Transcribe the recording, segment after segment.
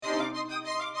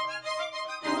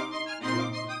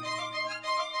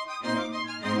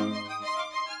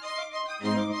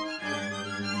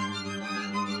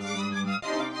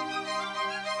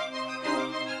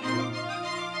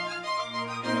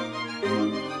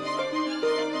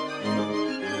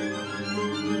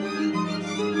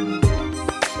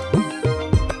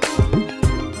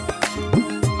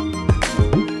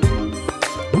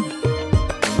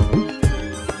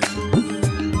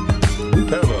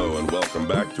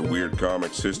to Weird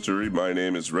Comics History. My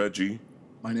name is Reggie.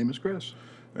 My name is Chris.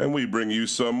 And we bring you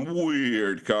some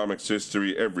weird comics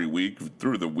history every week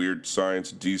through the Weird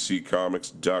Science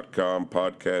DCComics.com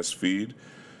podcast feed.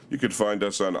 You can find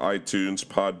us on iTunes,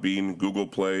 Podbean, Google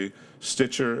Play,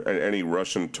 Stitcher, and any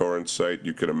Russian torrent site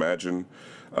you can imagine.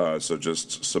 So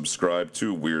just subscribe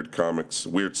to Weird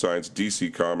Science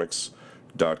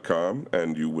DCComics.com,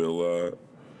 and you will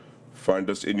find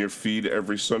us in your feed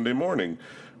every Sunday morning.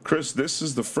 Chris, this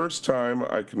is the first time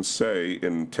I can say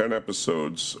in 10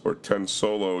 episodes, or 10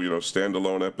 solo,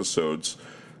 standalone episodes,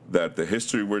 that the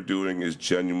history we're doing is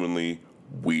genuinely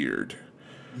weird.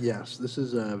 Yes, this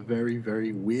is a very,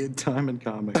 very weird time in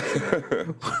comics.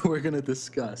 We're going to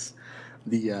discuss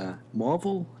the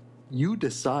Marvel You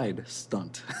Decide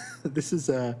stunt. This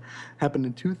is happened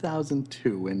in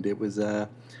 2002, and it was a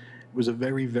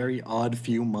very, very odd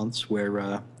few months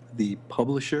where the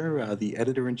publisher, the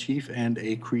editor-in-chief, and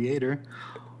a creator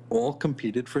all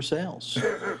competed for sales.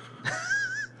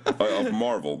 Of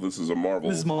Marvel. This is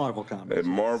Marvel Comics. A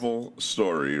Marvel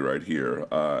story right here.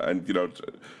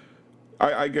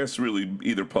 I guess really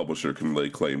either publisher can lay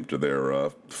claim to their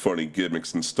funny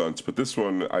gimmicks and stunts, but this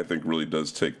one I think really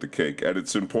does take the cake, and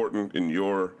it's important in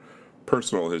your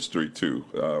personal history too.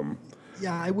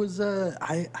 Yeah, I was one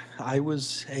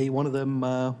of them.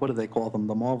 What do they call them?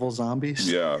 The Marvel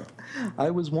zombies. Yeah, I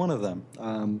was one of them.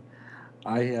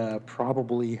 I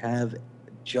probably have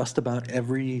just about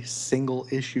every single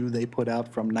issue they put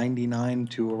out from '99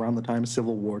 to around the time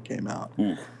Civil War came out.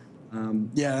 Ooh.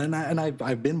 And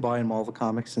I've been buying Marvel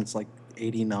comics since like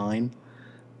 '89,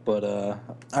 but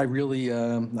I really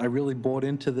bought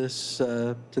into this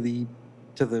to the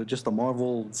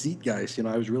Marvel zeitgeist.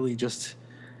 I was really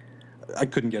I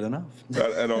couldn't get enough.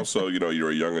 And also,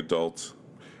 you're a young adult.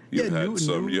 You had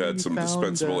some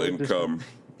dispensable income.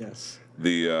 Yes.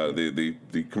 The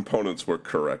components were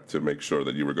correct to make sure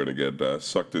that you were going to get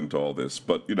sucked into all this.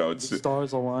 But the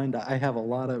stars aligned. I have a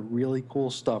lot of really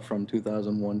cool stuff from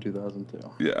 2001,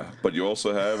 2002. Yeah, but you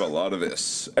also have a lot of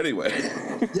this. Anyway.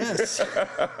 Yes.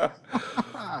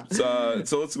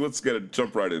 So let's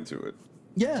jump right into it.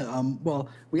 Yeah, well,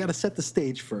 we got to set the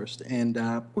stage first, and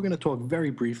we're going to talk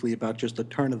very briefly about just the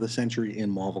turn of the century in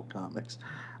Marvel Comics.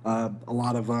 A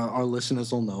lot of our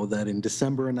listeners will know that in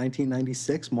December of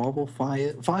 1996, Marvel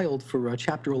filed for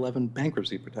Chapter 11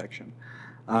 bankruptcy protection,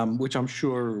 which I'm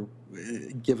sure,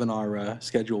 given our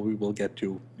schedule, we will get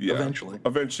to eventually.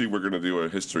 Eventually, we're going to do a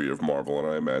history of Marvel, and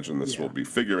I imagine this will be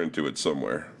figure into it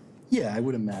somewhere. Yeah, I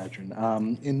would imagine.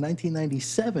 In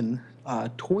 1997,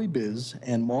 Toy Biz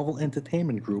and Marvel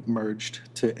Entertainment Group merged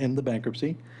to end the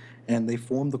bankruptcy, and they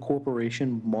formed the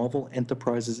corporation Marvel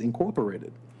Enterprises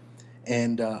Incorporated.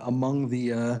 And among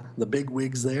the big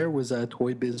wigs there was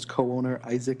Toy Biz co-owner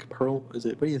Isaac Pearl.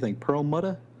 What do you think,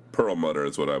 Perlmutter? Perlmutter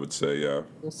is what I would say. Yeah.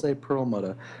 We'll say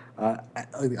Perlmutter. A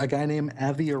guy named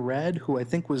Avi Arad, who I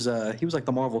think was he was like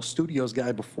the Marvel Studios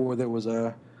guy before there was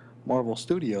a Marvel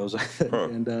Studios,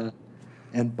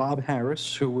 and Bob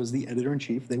Harris, who was the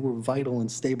editor-in-chief. They were vital in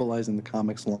stabilizing the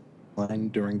comics line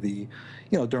during the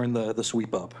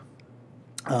sweep up.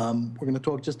 We're going to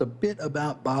talk just a bit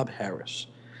about Bob Harris.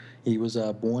 He was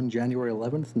born January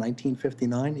 11th,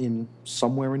 1959, in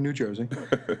somewhere in New Jersey.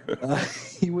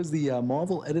 He was the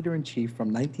Marvel editor-in-chief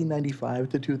from 1995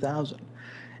 to 2000.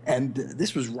 And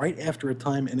this was right after a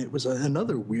time, and it was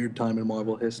another weird time in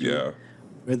Marvel history. Yeah.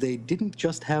 Where they didn't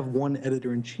just have one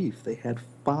editor-in-chief, they had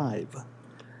 5.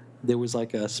 There was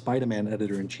like a Spider-Man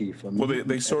editor-in-chief. Well,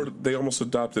 they almost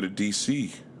adopted a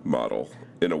DC model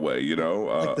in a way,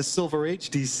 like the Silver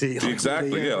Age DC.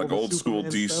 Exactly, like old school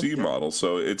DC stuff, model.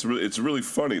 So it's really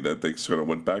funny that they sort of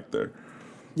went back there.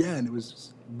 Yeah, and it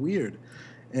was weird,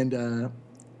 and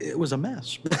it was a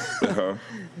mess. Uh-huh.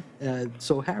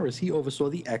 So Harris, he oversaw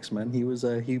the X-Men. He was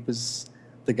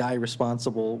the guy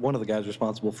responsible, one of the guys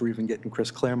responsible for even getting Chris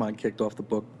Claremont kicked off the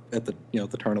book at the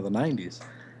the turn of the 90s.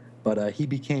 But he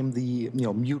became the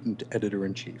mutant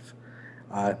editor-in-chief.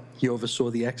 He oversaw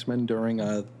the X-Men during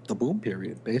the boom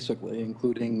period, basically,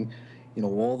 including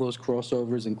all those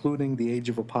crossovers, including the Age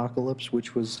of Apocalypse,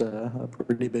 which was a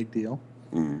pretty big deal.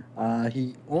 Mm.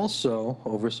 He also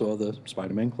oversaw the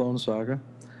Spider-Man Clone Saga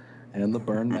and the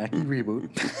Byrne Mackey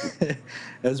reboot,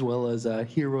 as well as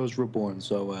Heroes Reborn.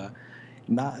 So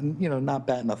not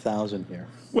batting 1,000 here.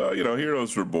 Well,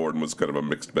 Heroes Reborn was kind of a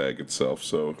mixed bag itself,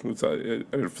 so I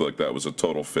didn't feel like that was a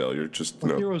total failure.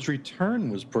 Heroes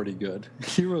Return was pretty good.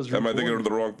 Am I thinking of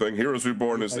the wrong thing? Heroes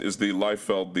Reborn is the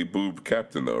Liefeld, the boob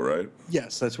captain, though, right?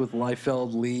 Yes, that's with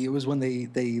Liefeld, Lee. It was when they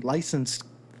licensed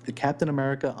the Captain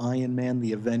America, Iron Man,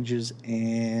 the Avengers,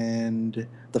 and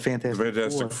the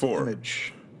Fantastic Four.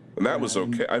 Image. And that was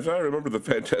okay. I remember the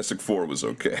Fantastic Four was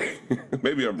okay.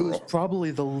 Maybe I'm It was wrong.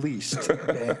 probably the least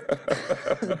bad.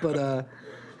 But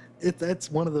that's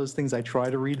one of those things I try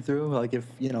to read through. Like if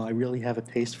I really have a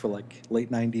taste for like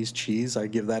late '90s cheese, I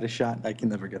give that a shot. I can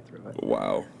never get through it.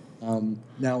 Wow.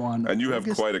 Now on And you have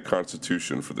August, quite a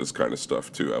constitution for this kind of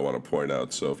stuff too. I want to point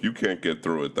out. So if you can't get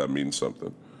through it, that means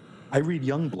something. I read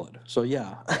Youngblood, so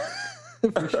yeah,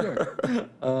 for sure.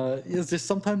 It's just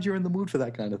sometimes you're in the mood for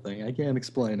that kind of thing. I can't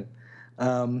explain it.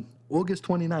 August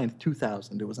 29th,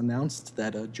 2000, it was announced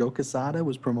that Joe Quesada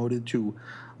was promoted to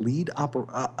lead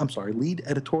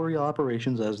editorial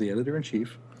operations as the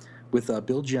editor-in-chief, with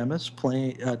Bill Jemas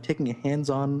taking a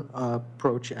hands-on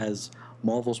approach as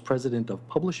Marvel's president of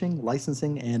publishing,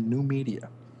 licensing, and new media.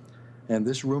 And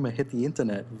this rumor hit the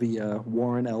internet via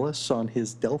Warren Ellis on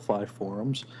his Delphi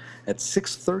forums at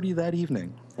 6:30 that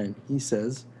evening. And he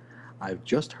says, "I've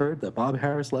just heard that Bob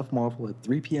Harras left Marvel at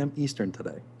 3 p.m. Eastern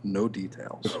today. No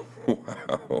details."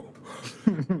 Wow.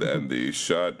 Then the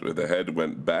shot with the head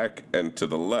went back and to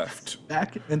the left.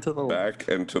 Back and to the left. Back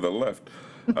and to the left.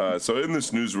 So in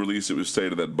this news release, it was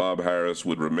stated that Bob Harras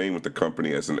would remain with the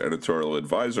company as an editorial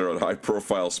advisor on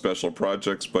high-profile special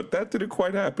projects, but that didn't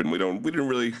quite happen. We didn't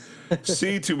really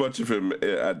see too much of him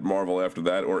at Marvel after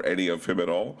that, or any of him at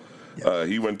all.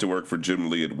 He went to work for Jim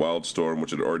Lee at Wildstorm,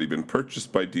 which had already been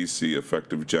purchased by DC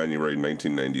effective January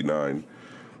 1999.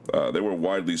 There were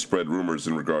widely spread rumors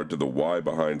in regard to the why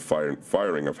behind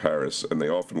firing of Harras, and they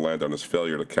often land on his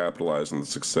failure to capitalize on the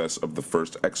success of the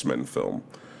first X-Men film.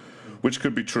 Which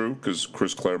could be true, because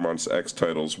Chris Claremont's X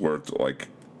titles were like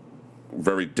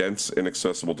very dense,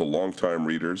 inaccessible to longtime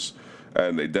readers,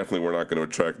 and they definitely were not going to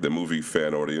attract the movie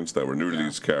fan audience that were new to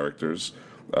these characters.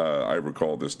 I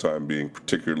recall this time being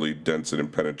particularly dense and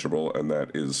impenetrable, and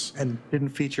that is... And didn't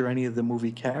feature any of the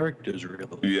movie characters,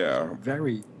 really. Yeah.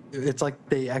 It's like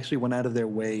they actually went out of their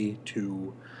way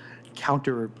to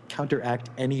counteract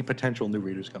any potential new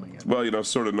readers coming in. Well,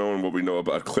 sort of knowing what we know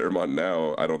about Claremont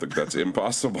now, I don't think that's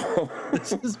impossible.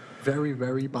 This is very,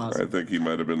 very possible. I think he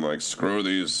might have been like, screw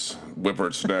these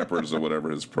whippersnappers or whatever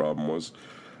his problem was.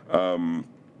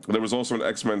 There was also an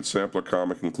X-Men sampler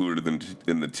comic included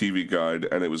in the TV Guide,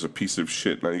 and it was a piece of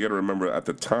shit. Now, you got to remember, at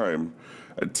the time,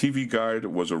 a TV Guide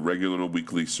was a regular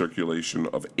weekly circulation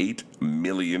of 8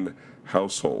 million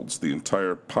households, the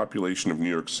entire population of New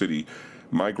York City.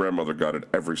 My grandmother got it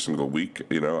every single week.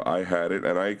 I had it,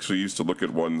 and I actually used to look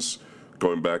at ones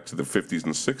going back to the 50s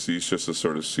and 60s just to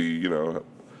sort of see,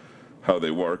 how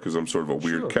they were, because I'm sort of a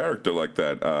weird character like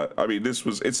that.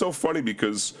 It's so funny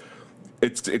because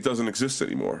it doesn't exist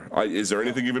anymore. Is there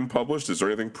anything even published? Is there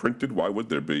anything printed? Why would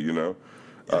there be,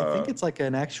 I think it's like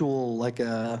an actual, like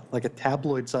a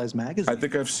tabloid-sized magazine. I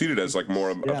think I've seen it as like more,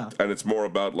 and it's more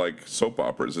about like soap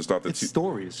operas. It's not the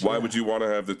stories. Why would you want to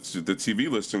have the TV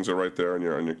listings are right there on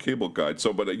your cable guide?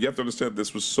 So, but you have to understand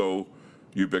this was so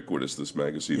ubiquitous. This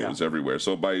magazine, it was everywhere.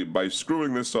 So by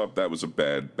screwing this up, that was a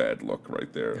bad look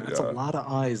right there. That's a lot of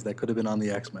eyes that could have been on the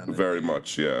X-Men. Very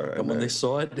much, yeah. And when they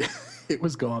saw it, it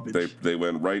was garbage. They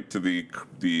went right to the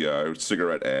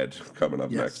cigarette ad coming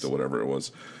up next or whatever it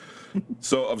was.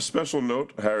 So, of special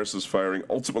note, Harris's firing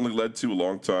ultimately led to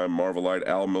longtime Marvelite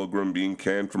Al Milgrom being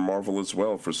canned from Marvel as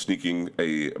well for sneaking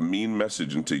a mean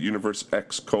message into Universe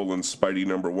X: Spidey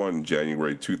 #1,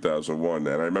 January 2001.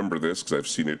 And I remember this because I've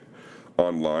seen it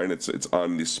online. It's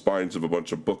on the spines of a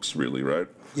bunch of books, really, right?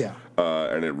 Yeah.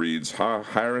 And it reads,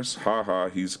 Harris,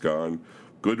 he's gone.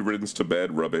 Good riddance to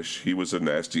bad rubbish. He was a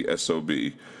nasty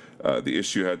SOB. The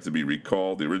issue had to be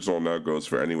recalled. The original now goes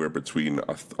for anywhere between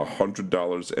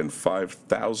 $100 and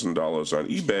 $5,000 on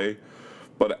eBay.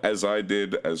 But as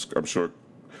I'm sure,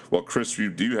 well, Chris,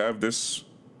 do you have this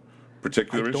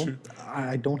particular issue?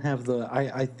 I don't have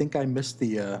I think I missed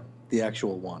the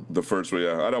actual one. The first one,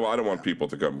 yeah. I don't want people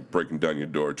to come breaking down your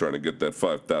door trying to get that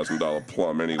 $5,000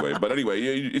 plum anyway. But anyway,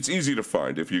 it's easy to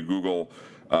find. If you Google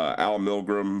Al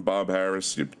Milgrom, Bob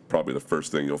Harras, probably the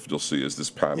first thing you'll see is this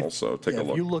panel. So take a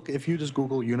look. If you just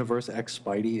Google Universe X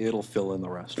Spidey, it'll fill in the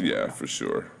rest. Yeah, for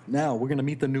sure. Now we're gonna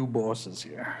meet the new bosses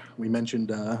here. We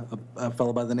mentioned a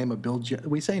fellow by the name of Bill.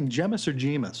 We saying Jemas or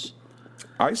Jemas?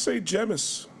 I say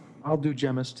Jemas. I'll do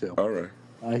Jemas too. All right.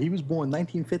 He was born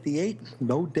 1958,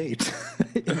 no date,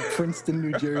 in Princeton,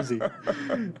 New Jersey.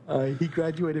 He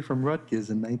graduated from Rutgers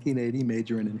in 1980,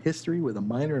 majoring in history with a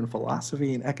minor in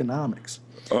philosophy and economics.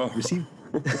 Oh.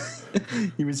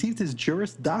 He received his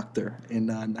Juris Doctor in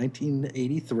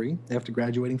 1983 after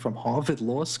graduating from Harvard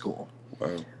Law School.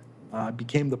 Wow.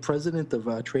 Became the president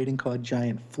of trading card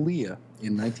giant Fleer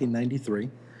in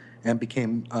 1993 and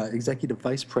became executive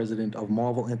vice president of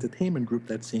Marvel Entertainment Group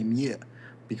that same year.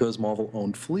 because Marvel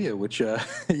owned Fleer, which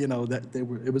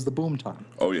it was the boom time.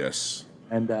 Oh yes.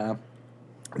 And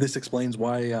this explains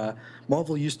why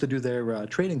Marvel used to do their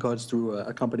trading cards through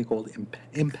a company called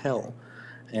Impel.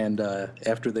 And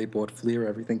after they bought Fleer,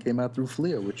 everything came out through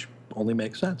Fleer, which only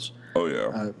makes sense. Oh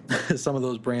yeah. Some of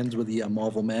those brands were the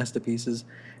Marvel Masterpieces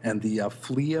and the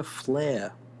Fleer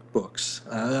Flair books.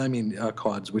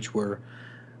 Cards, which were...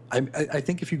 I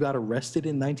think if you got arrested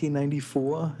in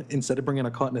 1994, instead of bringing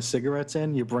a carton of cigarettes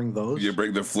in, you bring those. You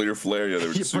bring the Fleer Flair. Yeah, they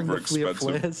were super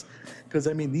expensive. Because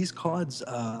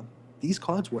these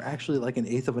cards were actually like an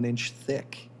eighth of an inch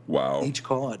thick. Wow. Each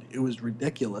card. It was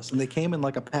ridiculous. And they came in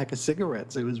like a pack of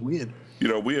cigarettes. It was weird.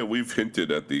 We've hinted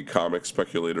at the comic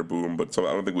speculator boom, but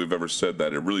I don't think we've ever said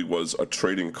that it really was a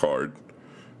trading card.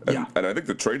 And I think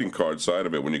the trading card side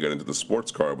of it, when you get into the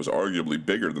sports card, was arguably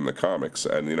bigger than the comics.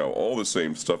 And, all the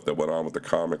same stuff that went on with the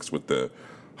comics with the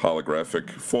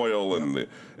holographic foil, and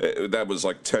that was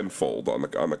like tenfold on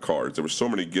the cards. There were so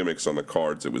many gimmicks on the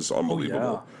cards. It was unbelievable.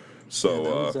 Oh, yeah.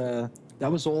 So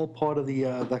that was all part of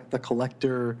the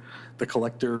collector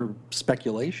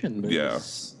speculation.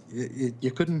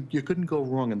 You couldn't go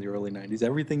wrong in the early 90s.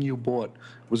 Everything you bought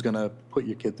was going to put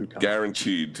your kid through college.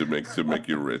 Guaranteed to make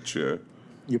you rich, yeah.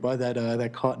 You buy that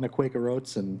carton of Quaker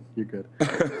Oats and you're good.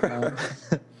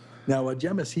 Now,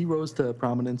 Jemas, he rose to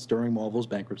prominence during Marvel's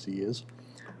bankruptcy years.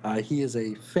 He is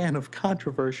a fan of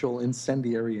controversial,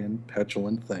 incendiary, and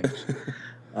petulant things.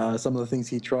 Some of the things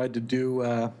he tried to do,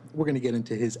 we're going to get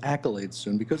into his accolades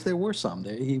soon, because there were some.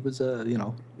 He was,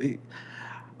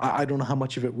 I don't know how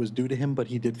much of it was due to him, but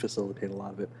he did facilitate a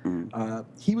lot of it.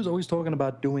 He was always talking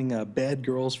about doing Bad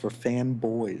Girls for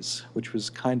Fanboys, which was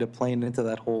kind of playing into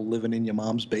that whole living in your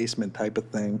mom's basement type of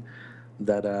thing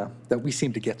that we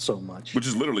seem to get so much. Which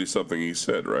is literally something he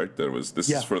said, right? This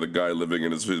is for the guy living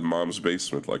in his mom's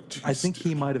basement. Like, geez, I think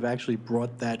he might have actually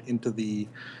brought that into the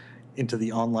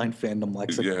online fandom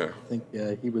lexicon. Yeah. I think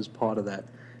he was part of that,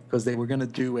 because they were going to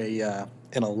do an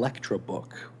Elektra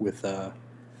book with...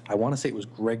 I want to say it was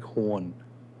Greg Horn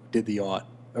did the art,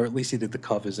 or at least he did the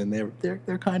covers, and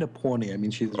they're kind of porny. I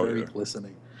mean, she's very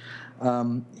glistening.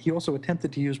 He also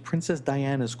attempted to use Princess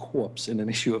Diana's corpse in an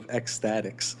issue of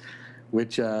Ecstatics,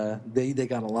 which they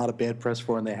got a lot of bad press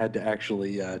for, and they had to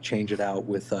actually change it out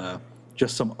with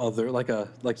just some other, like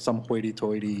some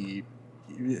hoity-toity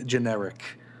generic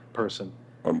person.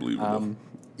 Unbelievable.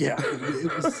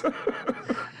 It was...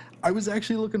 I was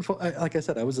actually looking for, like I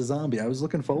said, I was a zombie. I was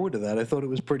looking forward to that. I thought it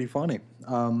was pretty funny.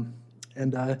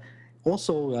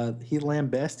 Also, he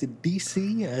lambasted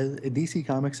DC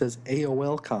Comics as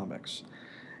AOL Comics.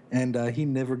 And he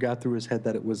never got through his head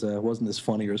that it wasn't as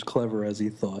funny or as clever as he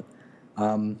thought.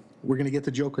 We're going to get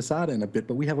to Joe Quesada in a bit,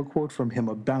 but we have a quote from him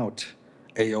about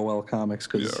AOL Comics,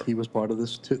 because he was part of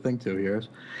this thing too.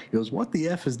 He goes, "What the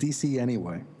F is DC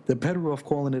anyway? They're better off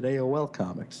calling it AOL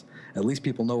Comics. At least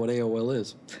people know what AOL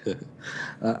is.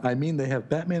 I mean, they have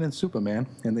Batman and Superman,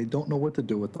 and they don't know what to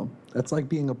do with them. That's like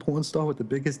being a porn star with the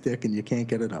biggest dick and you can't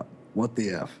get it up. What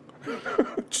the F?"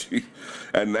 Gee.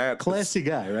 And that classy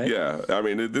guy, right? Yeah, I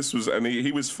mean, this was, and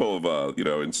he was full of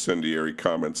incendiary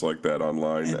comments like that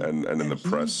online and in the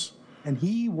press. And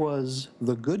he was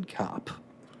the good cop.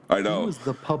 I know. He was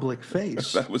the public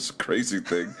face. That was a crazy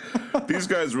thing. These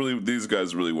guys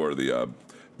really were the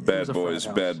bad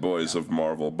boys of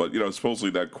Marvel. But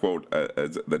supposedly that quote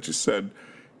that you said,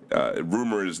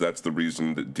 rumor is that's the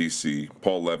reason that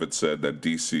Paul Levitt said that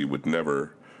DC would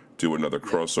never do another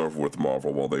crossover with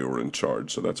Marvel while they were in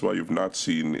charge. So that's why you've not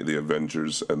seen the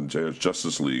Avengers and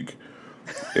Justice League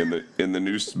in the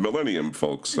new Millennium,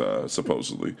 folks,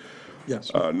 supposedly.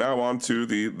 Yes. Now on to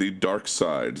the dark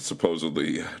side,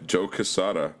 supposedly. Joe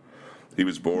Quesada. He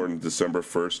was born December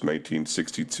 1st,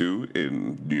 1962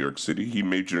 in New York City. He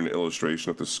majored in illustration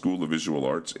at the School of Visual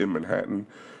Arts in Manhattan,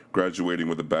 graduating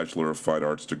with a Bachelor of Fine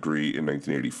Arts degree in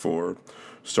 1984.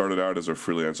 Started out as a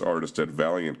freelance artist at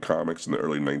Valiant Comics in the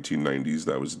early 1990s.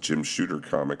 That was a Jim Shooter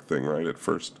comic thing, right, at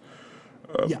first?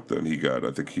 Then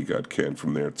I think he got canned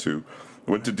from there, too.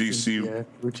 Went to DC. Yeah,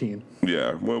 routine.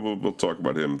 Yeah, well, we'll talk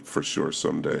about him for sure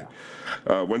someday.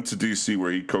 Yeah. Went to DC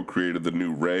where he co-created the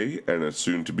new Ray and a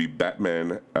soon-to-be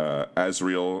Batman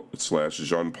Azrael /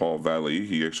 Jean-Paul Valley.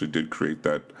 He actually did create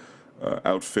that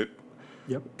outfit.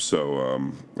 Yep.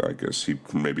 So I guess he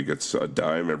maybe gets a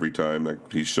dime every time that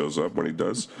he shows up when he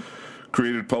does.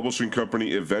 Created publishing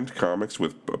company Event Comics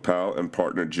with pal and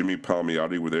partner Jimmy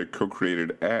Palmiotti, where they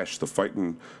co-created Ash, the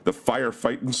firefighting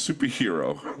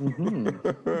superhero. Mm-hmm.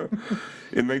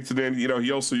 In 1990,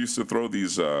 he also used to throw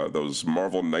those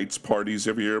Marvel Nights parties.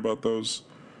 Ever hear about those?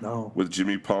 No. With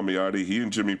Jimmy Palmiotti, he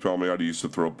and Jimmy Palmiotti used to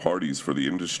throw parties for the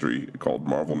industry called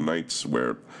Marvel Nights,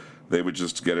 where they would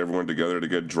just get everyone together to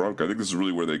get drunk. I think this is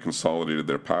really where they consolidated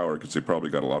their power because they probably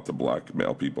got a lot to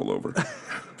blackmail people over.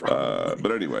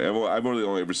 But anyway, I've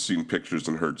only ever seen pictures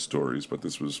and heard stories, but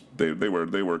this was they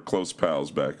were close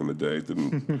pals back in the day.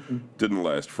 Didn't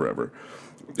last forever.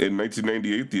 In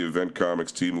 1998, the Event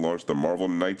Comics team launched the Marvel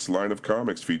Knights line of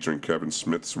comics featuring Kevin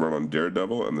Smith's run on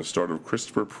Daredevil and the start of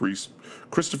Christopher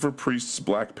Priest's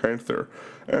Black Panther,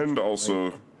 and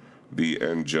also the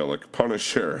angelic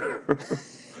Punisher.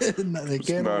 They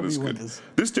can't Not all as be good. winners.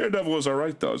 This Daredevil was all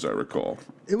right, though, as I recall.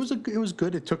 It was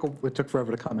good. It took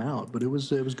forever to come out, but it was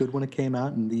good when it came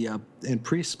out. And and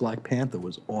Priest's Black Panther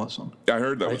was awesome. I've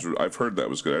heard that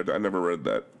was good. I never read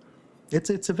that.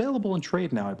 It's available in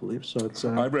trade now, I believe. So it's.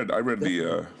 I read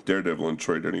the Daredevil in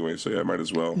trade anyway, so yeah, I might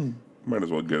as well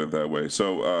get it that way.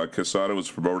 So Quesada was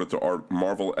promoted to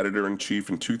Marvel editor-in-chief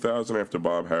in 2000 after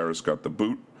Bob Harris got the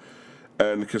boot,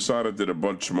 and Quesada did a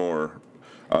bunch more.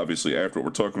 Obviously, after what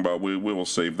we're talking about, we will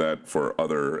save that for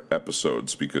other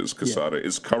episodes because Quesada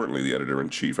is currently the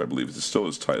editor-in-chief, I believe. Is it still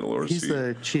his title? Or he's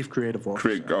the chief creative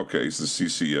officer. Okay, he's the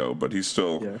CCO, but he's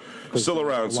still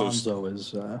around. Alonso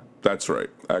is... That's right.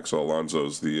 Axel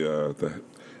Alonso's the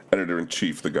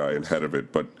editor-in-chief, the guy and head of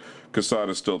it. But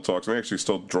Quesada still talks, and he actually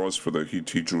still draws for he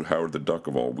drew Howard the Duck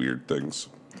of all weird things.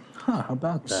 How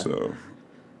about that? So...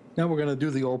 Now we're going to do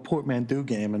the old portmanteau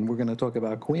game, and we're going to talk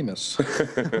about Quimus.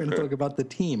 We're going to talk about the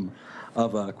team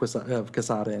of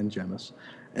Quesada and Gemas,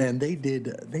 and they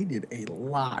did a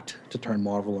lot to turn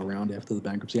Marvel around after the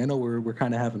bankruptcy. I know we're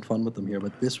kind of having fun with them here,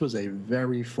 but this was a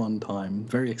very fun time,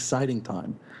 very exciting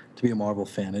time to be a Marvel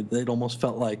fan. It almost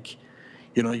felt like,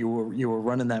 you were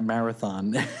running that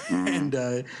marathon, and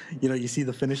you see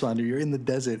the finish line. Or you're in the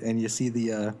desert, and you see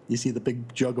the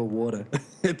big jug of water.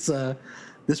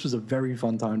 This was a very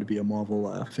fun time to be a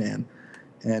Marvel fan,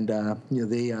 and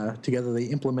they together they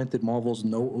implemented Marvel's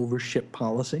no overship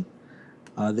policy.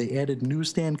 They added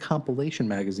newsstand compilation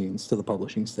magazines to the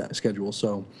publishing schedule,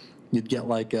 so you'd get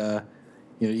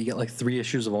you get like 3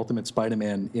 issues of Ultimate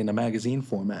Spider-Man in a magazine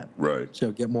format, right?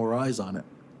 So get more eyes on it.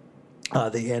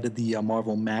 They added the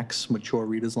Marvel Max mature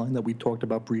readers line that we talked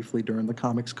about briefly during the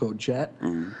Comics Code chat.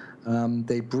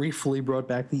 They briefly brought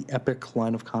back the Epic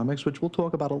line of comics, which we'll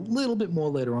talk about a little bit more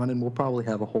later on, and we'll probably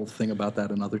have a whole thing about that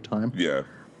another time. Yeah.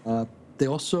 They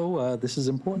also, this is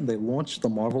important, they launched the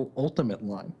Marvel Ultimate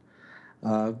line.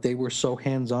 They were so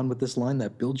hands-on with this line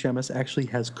that Bill Jemas actually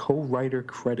has co-writer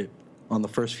credit on the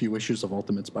first few issues of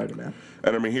Ultimate Spider-Man.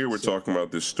 And I mean, here we're talking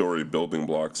about this story building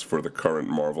blocks for the current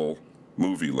Marvel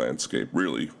movie landscape,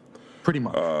 really. Pretty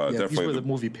much. Definitely these were the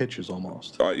movie pitches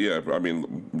almost. Yeah, I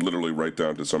mean, literally right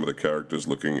down to some of the characters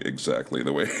looking exactly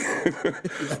the way,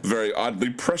 very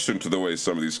oddly prescient to the way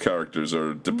some of these characters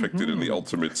are depicted in the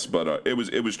Ultimates. But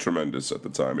it was tremendous at the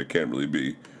time. It can't really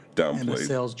be downplayed. And a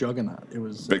sales juggernaut. It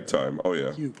was big time. Oh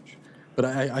yeah, huge. But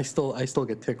I still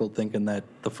get tickled thinking that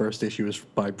the first issue is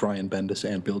by Brian Bendis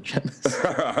and Bill Jemas.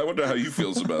 I wonder how he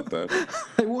feels about that.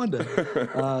 I wonder.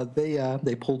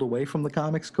 They pulled away from the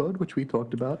Comics Code, which we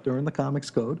talked about during the Comics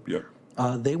Code. Yep.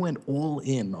 They went all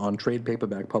in on trade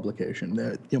paperback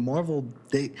publication. Marvel,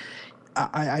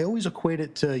 I always equate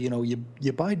it to, you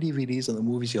buy DVDs of the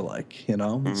movies you like,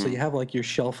 So you have like your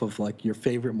shelf of like your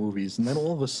favorite movies, and then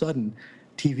all of a sudden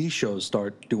TV shows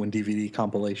start doing DVD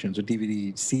compilations or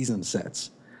DVD season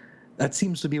sets. That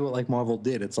seems to be what like Marvel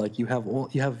did. It's like you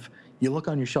look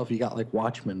on your shelf, you got like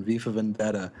Watchmen, V for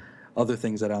Vendetta, other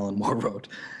things that Alan Moore wrote,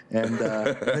 and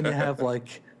then you have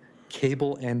like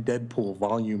Cable and Deadpool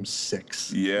Volume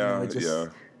 6. Yeah,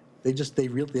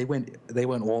 They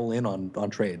went all in on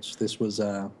trades. This was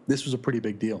a pretty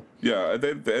big deal. Yeah, and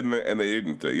they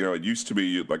didn't. It used to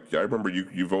be like I remember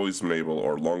you've always been able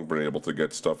or long been able to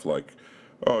get stuff like,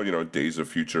 Days of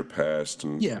Future Past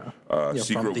and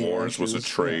Secret Wars was a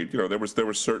trade. Yeah. There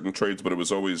were certain trades, but it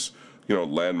was always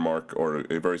landmark or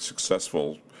a very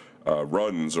successful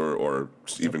runs or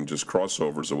even just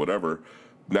crossovers or whatever.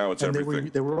 Now it's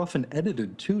everything. They were often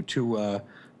edited too to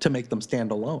make them stand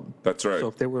alone. That's right. So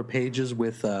if there were pages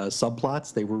with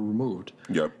subplots, they were removed.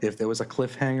 Yep. If there was a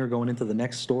cliffhanger going into the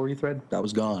next story thread, that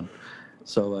was gone.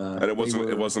 So and it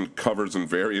wasn't covers and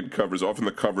variant covers. Often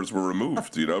the covers were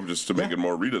removed, just to make it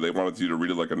more readable. They wanted you to read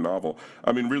it like a novel.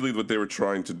 I mean, really, what they were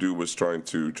trying to do was try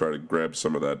to grab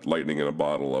some of that lightning in a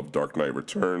bottle of Dark Knight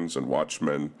Returns and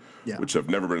Watchmen, which have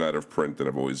never been out of print and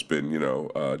have always been,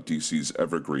 DC's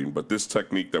evergreen. But this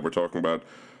technique that we're talking about,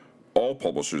 all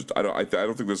publishers, I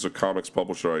don't think there's a comics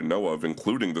publisher I know of,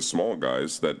 including the small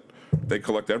guys, that they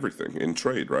collect everything in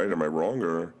trade, right? Am I wrong?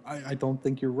 Or I don't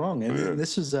think you're wrong. And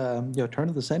this is, turn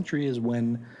of the century is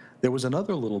when there was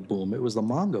another little boom. It was the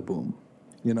manga boom.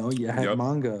 You know, you had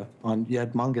you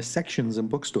had manga sections in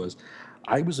bookstores.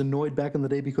 I was annoyed back in the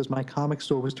day because my comic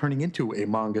store was turning into a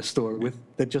manga store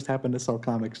that just happened to sell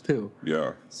comics too.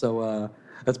 Yeah. So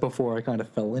that's before I kind of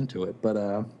fell into it.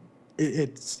 But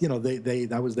it's, you know, they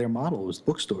that was their model, was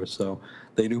bookstores. So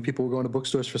they knew people were going to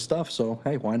bookstores for stuff. So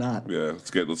hey, why not? Yeah,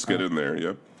 let's get in there.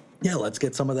 Yep. Yeah, let's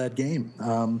get some of that game.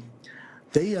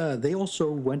 They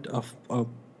also went a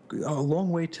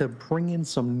long way to bring in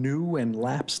some new and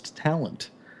lapsed talent.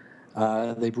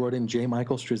 They brought in J.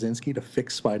 Michael Straczynski to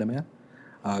fix Spider-Man.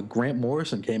 Grant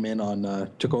Morrison came in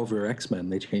took over X-Men.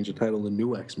 They changed the title to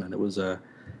New X-Men. It was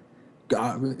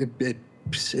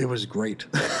it was great.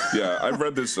 Yeah, I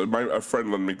read this. A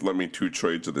friend lent me 2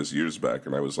 trades of this years back,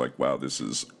 and I was like, "Wow, this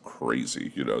is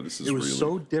crazy." You know, this is. It was really...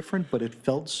 so different, but it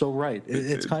felt so right.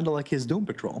 It's kind of like his Doom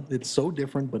Patrol. It's so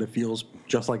different, but it feels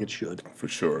just like it should. For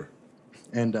sure.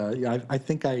 And yeah, I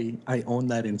think I own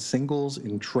that in singles,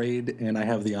 in trade, and I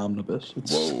have the omnibus.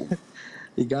 Whoa!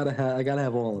 I gotta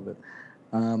have all of it.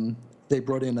 They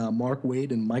brought in Mark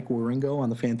Waid and Mike Wieringo on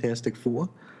the Fantastic Four.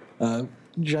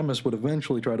 Gemus would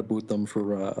eventually try to boot them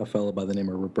for a fellow by the name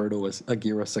of Roberto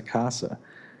Aguirre Sacasa,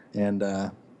 and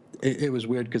it was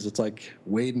weird because it's like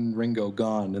Waid and Ringo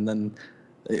gone, and then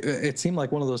it seemed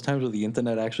like one of those times where the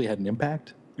internet actually had an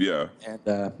impact. Yeah.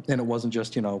 And it wasn't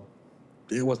just a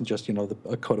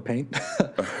coat of paint,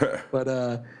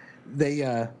 but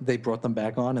they brought them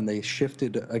back on and they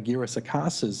shifted Aguirre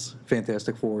Sacasa's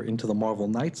Fantastic Four into the Marvel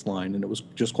Knights line, and it was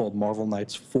just called Marvel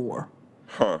Knights 4.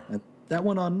 Huh. And that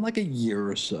went on like a year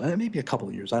or so, maybe a couple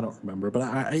of years, I don't remember,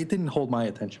 but it didn't hold my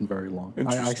attention very long.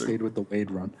 I stayed with the Waid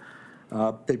run.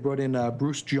 They brought in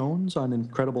Bruce Jones on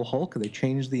Incredible Hulk. They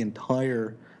changed the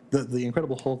entire... The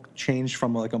Incredible Hulk changed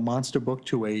from like a monster book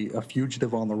to a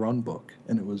fugitive on the run book,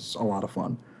 and it was a lot of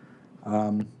fun.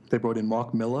 They brought in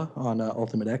Mark Miller on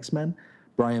Ultimate X-Men,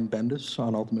 Brian Bendis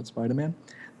on Ultimate Spider-Man.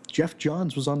 Jeff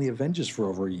Johns was on the Avengers for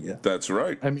over a year. That's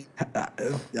right. I mean,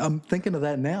 I'm thinking of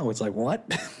that now. It's like,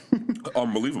 what?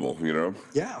 Unbelievable, you know?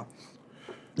 Yeah.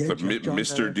 But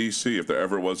Mr. DC, if there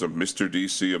ever was a Mr.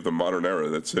 DC of the modern era,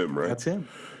 that's him, right? That's him.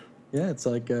 Yeah, it's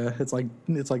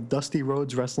like Dusty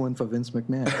Rhodes wrestling for Vince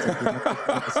McMahon.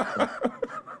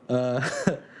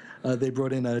 They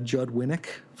brought in Judd Winnick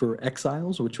for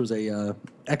Exiles, which was a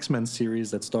X-Men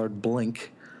series that starred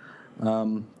Blink.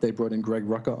 They brought in Greg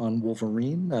Rucka on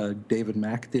Wolverine. David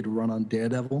Mack did a run on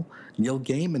Daredevil. Neil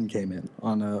Gaiman came in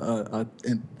on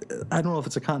I don't know if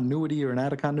it's a continuity or an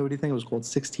out-of-continuity thing. It was called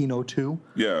 1602.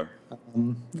 Yeah.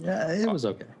 Yeah, it was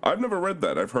okay. I've never read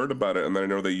that. I've heard about it, and then I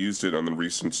know they used it on the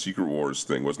recent Secret Wars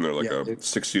thing. Wasn't there like a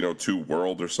 1602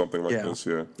 world or something like this?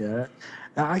 Yeah. Yeah.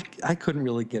 I couldn't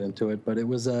really get into it, but it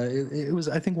was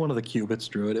I think one of the Cubits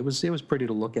drew it. It was pretty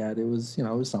to look at. It was it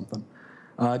was something.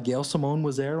 Gail Simone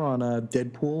was there on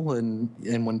Deadpool,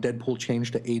 and when Deadpool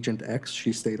changed to Agent X,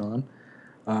 she stayed on.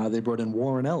 They brought in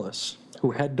Warren Ellis,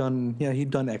 who had done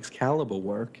he'd done Excalibur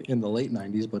work in the late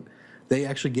 '90s, but they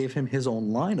actually gave him his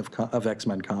own line of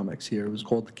X-Men comics here. It was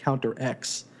called the Counter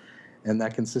X, and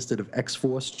that consisted of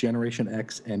X-Force, Generation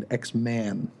X, and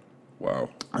X-Man. Wow.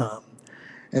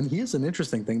 And here's an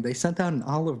interesting thing. They sent out an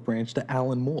olive branch to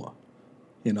Alan Moore.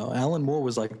 Alan Moore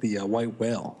was like the white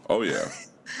whale. Oh, yeah.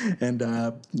 And,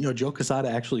 Joe Quesada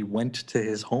actually went to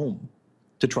his home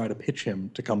to try to pitch him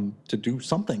to come to do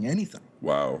something, anything.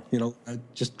 Wow.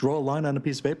 Just draw a line on a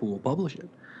piece of paper, we'll publish it.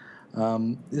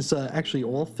 This actually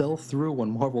all fell through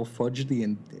when Marvel fudged the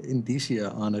indicia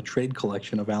on a trade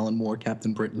collection of Alan Moore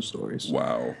Captain Britain stories.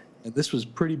 Wow. And this was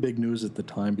pretty big news at the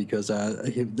time because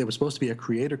there was supposed to be a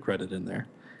creator credit in there,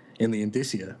 in the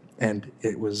indicia, and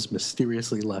it was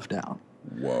mysteriously left out.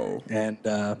 Whoa. And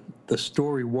the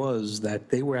story was that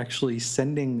they were actually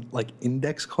sending like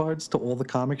index cards to all the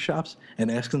comic shops and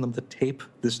asking them to tape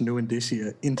this new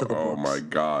indicia into the books. Oh my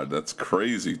God, that's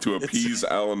crazy. To appease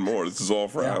Alan Moore. This is all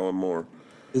for Alan Moore.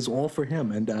 Is all for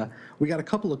him. And we got a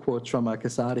couple of quotes from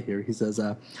Quesada here. He says,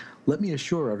 "Let me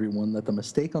assure everyone that the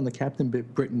mistake on the Captain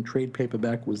Britain trade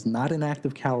paperback was not an act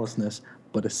of callousness,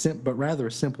 but rather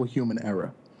a simple human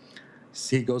error."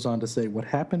 He goes on to say, "What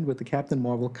happened with the Captain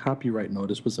Marvel copyright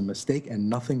notice was a mistake and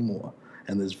nothing more,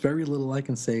 and there's very little I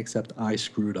can say except I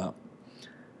screwed up."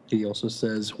 He also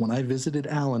says, "When I visited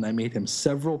Alan, I made him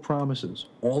several promises,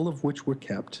 all of which were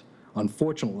kept.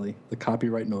 Unfortunately, the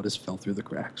copyright notice fell through the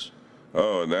cracks."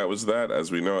 Oh, and that was that.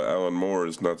 As we know, Alan Moore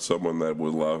is not someone that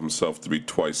would allow himself to be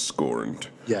twice scorned.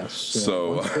 Yes.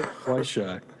 So twice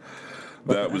shy.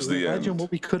 That was the end. Imagine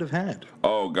what we could have had.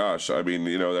 Oh, gosh. I mean,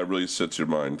 that really sets your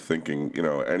mind thinking,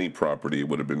 any property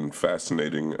would have been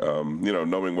fascinating.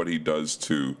 Knowing what he does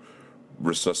to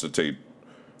resuscitate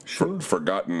Sure.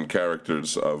 forgotten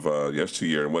characters of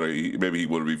yesteryear, and maybe he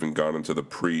would have even gone into the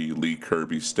pre-Lee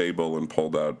Kirby stable and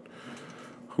pulled out,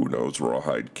 who knows,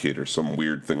 Rawhide Kid or some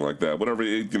weird thing like that. Whatever,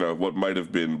 what might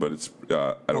have been, but it's,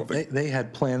 I don't think. They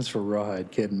had plans for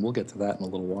Rawhide Kid, and we'll get to that in a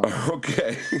little while.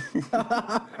 Okay.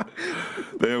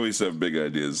 They always have big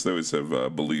ideas. They always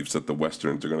have beliefs that the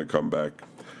Westerns are going to come back.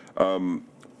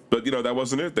 But, that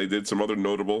wasn't it. They did some other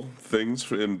notable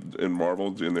things in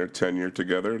Marvel in their tenure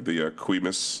together. The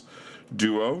Quemus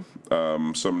duo.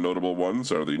 Some notable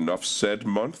ones are the Nuff Said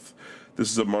month. This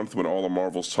is a month when all of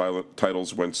Marvel's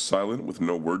titles went silent with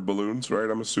no word balloons, right?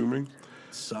 I'm assuming.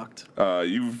 Sucked.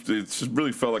 It just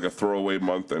really felt like a throwaway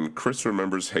month, and Chris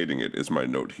remembers hating it. Is my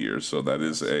note here, so that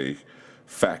is a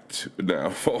fact now,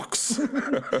 folks.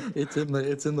 It's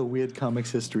in the Weird Comics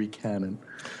history canon.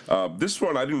 This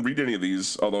one I didn't read any of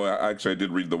these, although I did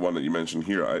read the one that you mentioned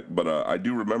here. But I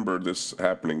do remember this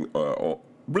happening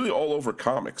really all over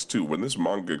comics too. When this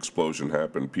manga explosion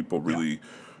happened, people really.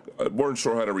 Weren't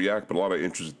sure how to react, but a lot of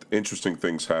interesting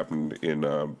things happened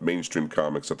in mainstream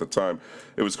comics at the time.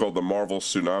 It was called the Marvel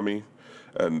Tsunami,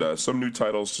 and some new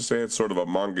titles. To say it's sort of a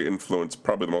manga influence,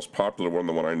 probably the most popular one,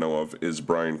 the one I know of, is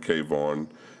Brian K. Vaughan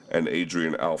and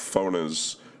Adrian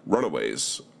Alphona's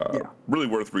Runaways. Really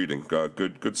worth reading.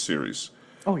 Good series.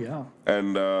 Oh, yeah.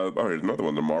 And, all right, another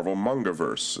one, the Marvel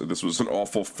Mangaverse. This was an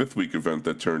awful fifth-week event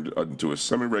that turned into a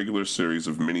semi-regular series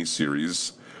of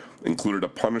mini-series. Included a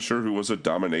Punisher who was a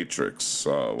dominatrix.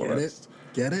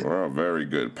 Get it? Oh, very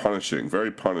good. Punishing.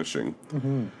 Very punishing.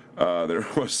 Mm-hmm. There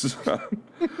was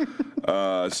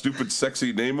Stupid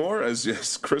Sexy Namor,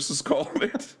 as Chris is calling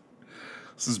it.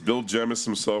 This is Bill Jemas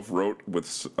himself wrote with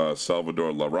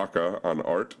Salvador Larroca on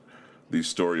art the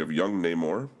story of young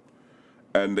Namor.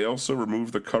 And they also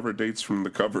removed the cover dates from the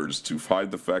covers to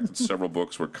hide the fact that several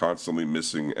books were constantly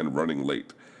missing and running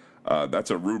late. That's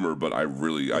a rumor, but I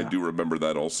do remember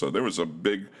that also. There was a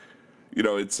big,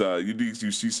 it's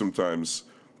you see sometimes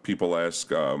people ask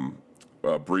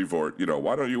Brevoort,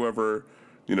 why don't you ever,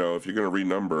 if you're going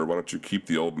to renumber, why don't you keep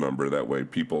the old number? That way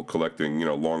people collecting,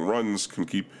 long runs can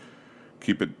keep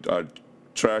it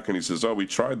track. And he says, we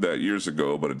tried that years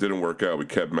ago, but it didn't work out. We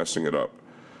kept messing it up.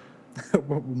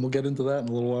 We'll get into that in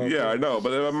a little while. Yeah, I know,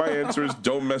 but my answer is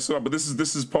don't mess it up. But this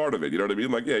is part of it. You know what I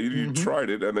mean? Like, you tried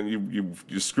it, and then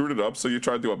you screwed it up. So you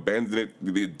tried to abandon it,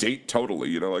 the date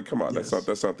totally. Like, come on, Yes.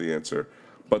 that's not the answer.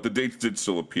 But the dates did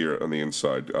still appear on the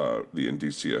inside, the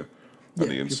indicia, on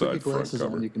the inside if you put your front glasses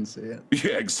cover. on, you can see it.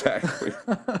 Yeah, exactly.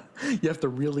 You have to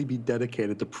really be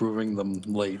dedicated to proving them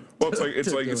late. Well,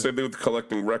 it's like you said with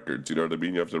collecting records. You know what I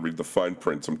mean? You have to read the fine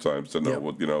print sometimes to know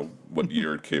what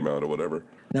year it came out or whatever.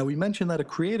 Now, we mentioned that a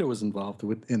creator was involved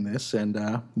in this, and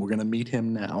we're going to meet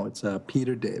him now. It's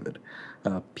Peter David,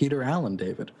 Peter Allen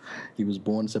David. He was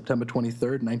born September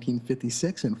 23rd,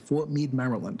 1956, in Fort Meade,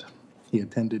 Maryland. He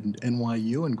attended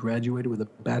NYU and graduated with a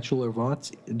Bachelor of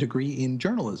Arts degree in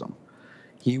journalism.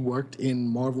 He worked in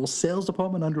Marvel's sales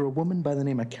department under a woman by the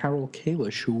name of Carol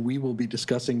Kalish, who we will be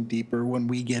discussing deeper when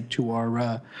we get to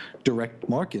our direct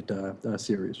market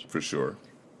series. For sure.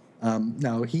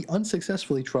 Now, he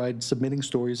unsuccessfully tried submitting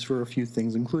stories for a few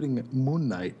things, including Moon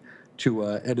Knight, to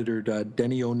editor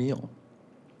Denny O'Neil.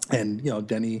 And,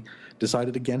 Denny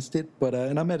decided against it. But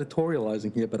and I'm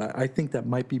editorializing here, but I think that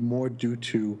might be more due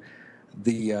to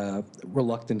the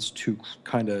reluctance to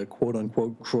kind of,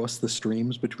 quote-unquote, cross the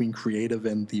streams between creative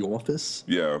and the office.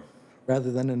 Yeah.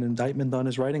 Rather than an indictment on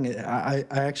his writing. I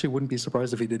actually wouldn't be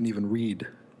surprised if he didn't even read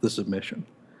the submission.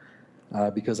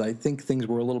 Because I think things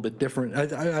were a little bit different.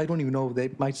 I don't even know if they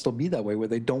might still be that way, where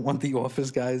they don't want the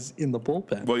office guys in the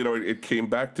bullpen. Well, it came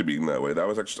back to being that way. That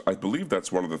was actually, I believe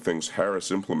that's one of the things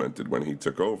Harris implemented when he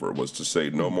took over, was to say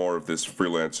no more of this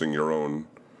freelancing your own,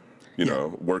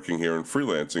 working here and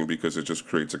freelancing, because it just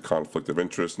creates a conflict of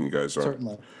interest, and you guys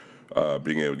aren't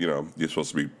being able, you're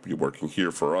supposed to be working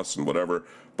here for us and whatever.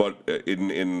 But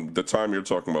in the time you're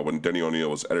talking about when Denny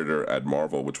O'Neil was editor at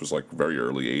Marvel, which was like very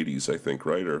early 80s, I think,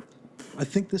 right? Or I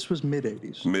think this was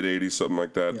mid-'80s. Mid-'80s, something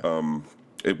like that. Yeah.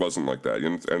 It wasn't like that,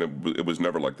 and it was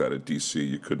never like that at DC.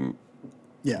 You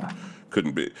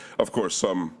couldn't be. Of course,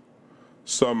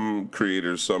 some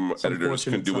creators, some editors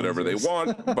can do whatever they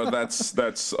want, but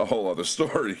that's a whole other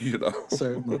story,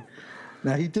 Certainly.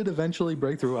 Now, he did eventually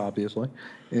break through, obviously,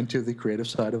 into the creative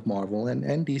side of Marvel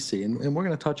and DC, and we're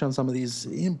going to touch on some of these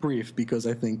in brief, because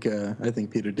I think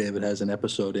Peter David has an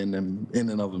episode in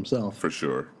and of himself. For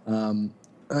sure.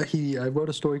 I wrote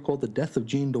a story called The Death of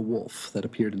Jean DeWolf that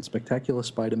appeared in Spectacular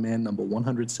Spider-Man number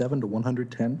 107 to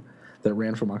 110 that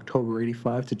ran from October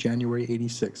 85 to January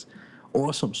 86.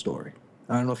 Awesome story.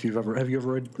 I don't know if have you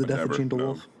ever read The Death of Jean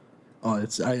DeWolf? Oh,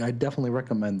 I definitely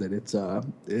recommend it.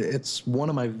 It's one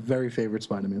of my very favorite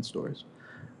Spider-Man stories.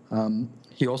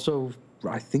 He also,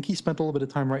 I think he spent a little bit of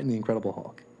time writing The Incredible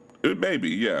Hulk. Maybe,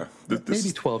 yeah.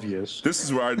 Maybe 12 years. This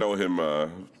is where I know him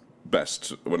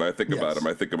best. When I think about him,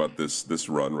 Yes. I think about this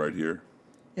run right here.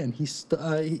 And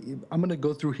I'm going to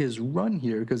go through his run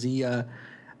here because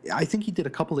I think he did a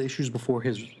couple of issues before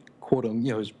his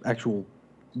his actual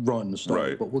run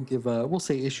started. Right. But we'll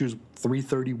say issues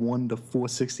 331 to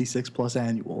 466 plus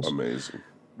annuals. Amazing.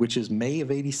 Which is May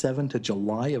of '87 to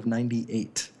July of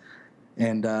 '98.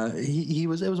 And it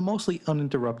was a mostly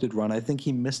uninterrupted run. I think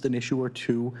he missed an issue or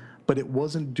two, but it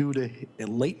wasn't due to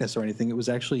lateness or anything. It was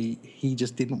actually he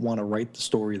just didn't want to write the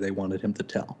story they wanted him to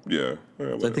tell. Yeah.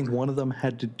 So I think one of them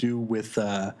had to do with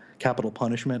capital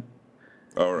punishment.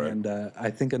 All right. And I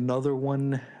think another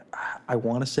one, I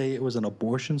want to say it was an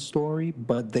abortion story,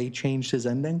 but they changed his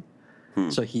ending.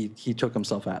 So he took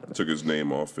himself out of it. Took his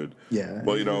name off it. Yeah.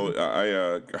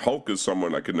 Well, Hulk is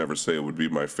someone I could never say would be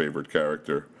my favorite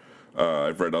character.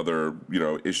 I've read other,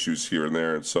 issues here and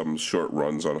there and some short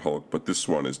runs on Hulk, but this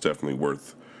one is definitely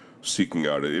worth seeking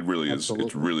out. It really Absolutely.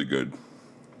 is. It's really good.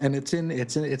 And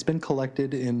it's been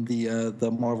collected in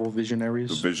the Marvel Visionaries.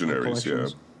 The Visionaries, yeah.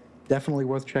 collections. Definitely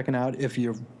worth checking out. If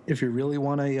you really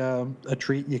want a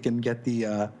treat, you can get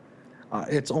the.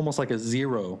 It's almost like a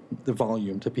the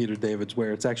volume to Peter David's,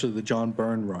 where it's actually the John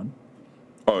Byrne run.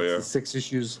 Oh yeah. The 6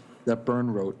 issues that Byrne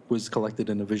wrote was collected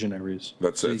in the Visionaries.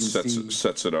 That's it.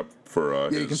 Sets it up for.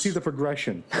 Yeah, you can see the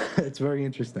progression. It's very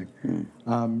interesting.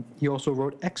 He also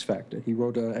wrote X Factor. He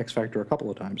wrote X Factor a couple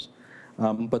of times,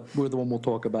 but the one we'll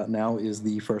talk about now is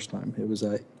the first time. It was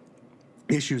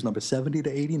issues number 70 to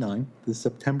 89, the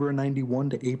September of '91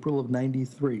 to April of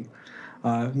 '93.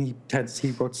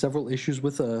 He wrote several issues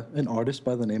with an artist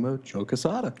by the name of Joe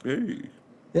Quesada. Hey.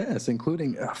 Yes,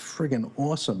 including a friggin'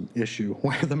 awesome issue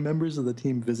where the members of the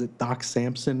team visit Doc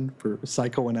Samson for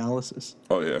psychoanalysis.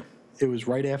 Oh yeah. It was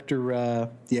right after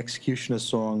the Executioner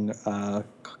song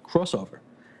crossover,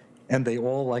 and they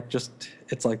all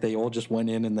it's like they all just went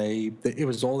in and it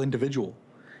was all individual,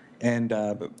 and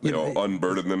they all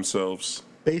unburden themselves.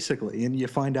 Basically, and you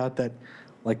find out that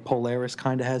like Polaris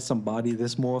kind of has some body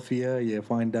dysmorphia. You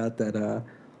find out that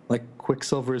like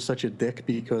Quicksilver is such a dick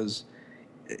because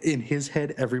in his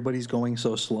head everybody's going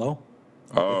so slow.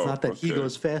 Oh, it's not that he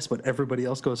goes fast, but everybody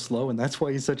else goes slow, and that's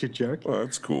why he's such a jerk. Oh,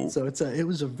 that's cool. So it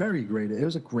was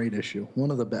a great issue, one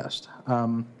of the best.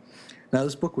 Now,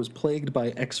 this book was plagued by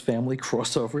X-Family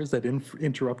crossovers that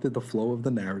interrupted the flow of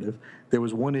the narrative. There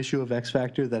was one issue of X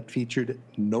Factor that featured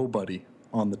nobody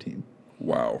on the team.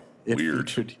 Wow. Weird.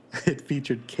 It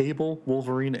featured Cable,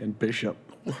 Wolverine, and Bishop.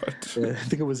 What? I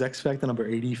think it was X Factor number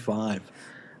 85.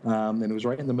 And it was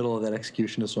right in the middle of that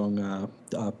Executioner song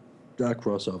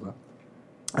crossover.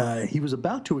 He was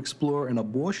about to explore an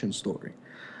abortion story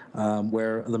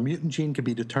where the mutant gene could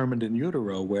be determined in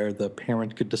utero, where the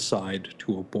parent could decide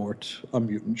to abort a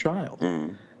mutant child.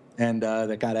 And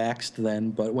that got axed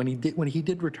then. But when he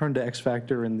did return to X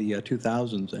Factor in the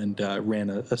 2000s and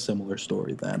ran a similar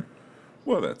story then.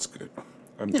 Well, that's good.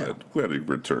 I'm glad he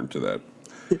returned to that.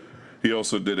 He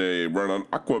also did a run on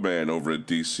Aquaman over at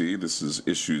DC. This is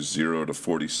issues 0 to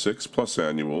 46 plus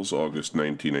annuals, August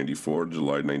 1994,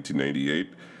 July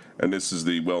 1998. And this is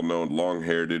the well-known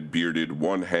long-haired, bearded,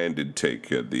 one-handed take,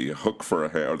 the hook for a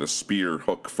hand, or the spear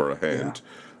hook for a hand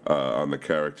on the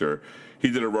character. He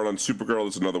did a run on Supergirl.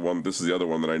 This is another one. This is the other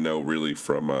one that I know really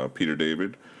from Peter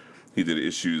David. He did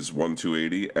issues 1 to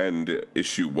 80 and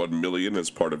issue 1 million as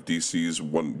part of DC's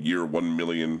 1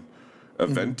 million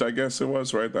event, I guess it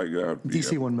was, right?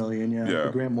 DC 1 million, the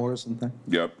Grant Morrison thing.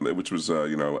 Yep, which was,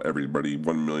 everybody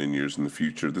 1 million years in the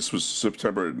future. This was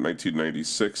September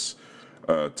 1996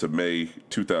 to May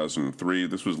 2003.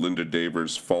 This was Linda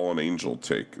Danvers' Fallen Angel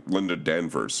take.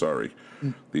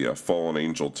 The Fallen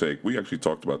Angel take. We actually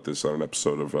talked about this on an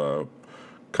episode of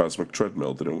Cosmic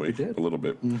Treadmill, didn't we? We did. A little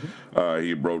bit.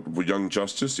 He wrote Young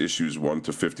Justice, issues 1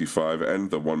 to 55, and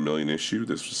the 1 million issue.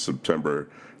 This was September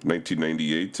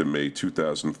 1998 to May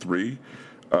 2003.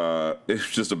 It's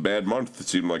just a bad month. It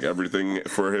seemed like everything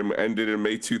for him ended in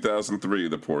May 2003,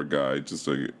 the poor guy. Just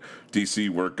DC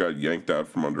work got yanked out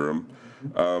from under him.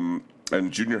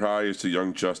 And Junior High is to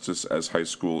Young Justice as high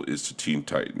school is to Teen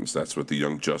Titans. That's what the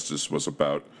Young Justice was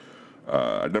about.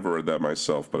 I never read that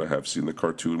myself, but I have seen the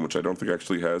cartoon, which I don't think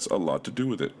actually has a lot to do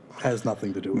with it. Has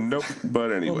nothing to do with it. Nope.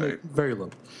 But anyway. Very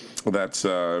little. That's,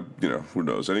 who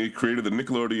knows. And he created the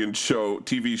Nickelodeon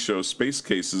TV show Space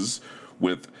Cases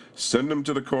with Send Him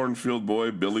to the Cornfield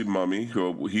Boy, Billy Mummy,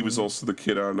 who he was also the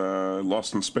kid on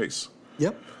Lost in Space.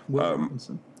 Yep. Will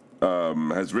Robinson.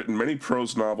 has written many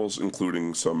prose novels,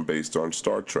 including some based on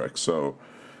Star Trek. So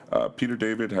Peter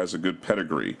David has a good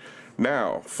pedigree.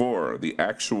 Now, for the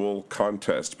actual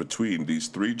contest between these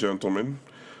three gentlemen,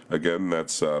 again,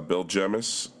 that's Bill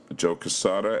Jemas, Joe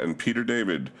Quesada, and Peter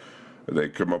David. They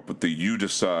come up with the You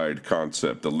Decide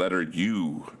concept, the letter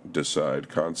U Decide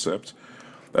concept.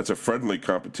 That's a friendly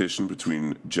competition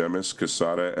between Jemas,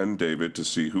 Quesada, and David to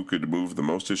see who could move the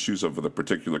most issues of the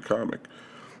particular comic.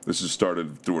 This is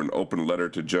started through an open letter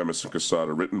to Jemas and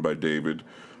Quesada written by David,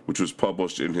 which was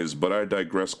published in his But I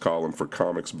Digress column for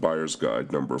Comics Buyer's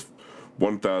Guide, number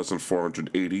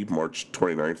 1480, March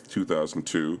 29th,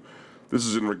 2002. This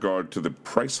is in regard to the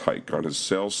price hike on his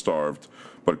sales-starved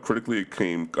but critically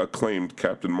acclaimed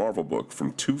Captain Marvel book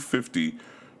from $250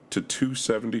 to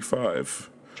 $275.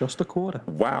 Just a quarter.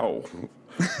 Wow.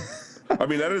 I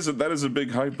mean, that is a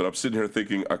big hype, but I'm sitting here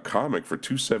thinking a comic for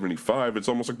 $275. It's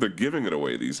almost like they're giving it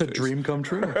away these days. It's a dream come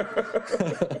true.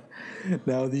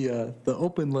 Now, the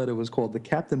open letter was called the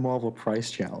Captain Marvel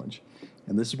Price Challenge,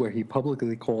 and this is where he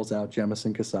publicly calls out Jemas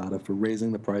and Quesada for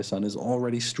raising the price on his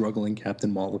already struggling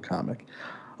Captain Marvel comic,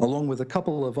 along with a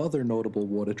couple of other notable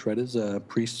water treaders,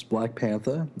 Priest's Black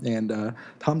Panther and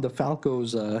Tom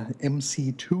DeFalco's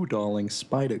MC2 darling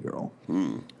Spider-Girl.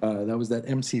 That was that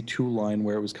MC2 line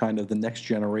where it was kind of the next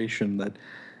generation that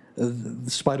the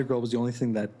Spider-Girl was the only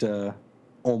thing that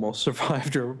almost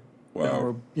survived or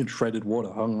treaded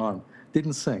water, hung on,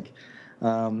 didn't sink.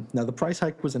 Now, the price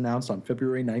hike was announced on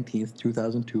February 19th,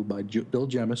 2002 by Bill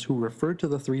Jemas, who referred to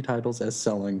the three titles as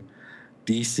selling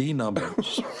DC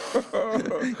numbers.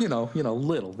 you know,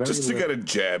 little, very just to little. get a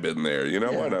jab in there,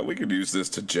 why not? We could use this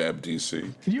to jab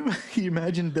DC. Can you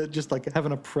imagine that just like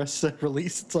having a press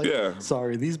release? It's like,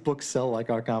 sorry, these books sell like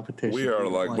our competition.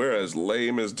 We're as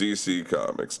lame as DC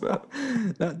Comics now.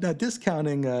 Now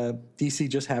discounting DC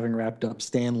just having wrapped up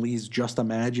Stan Lee's Just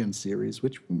Imagine series,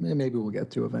 which maybe we'll get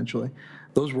to eventually.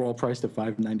 Those were all priced at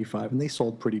 $5.95, and they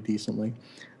sold pretty decently,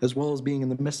 as well as being in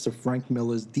the midst of Frank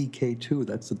Miller's DK2.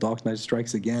 That's The Dark Knight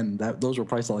Strikes Again. Those were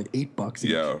priced at like $8 each.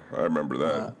 Yeah, I remember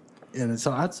that. And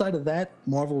so outside of that,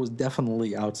 Marvel was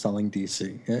definitely outselling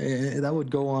DC. That would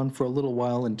go on for a little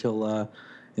while until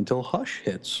Hush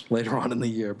hits later on in the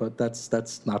year, but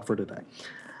that's not for today.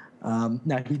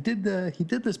 Now he did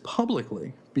this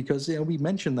publicly because we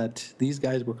mentioned that these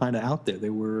guys were kind of out there.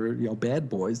 They were bad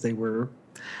boys. They were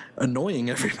annoying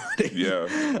everybody.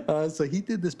 Yeah. So he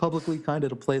did this publicly, kind of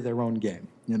to play their own game.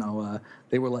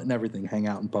 They were letting everything hang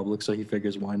out in public, so he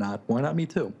figures, why not? Why not me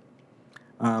too?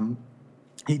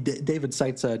 David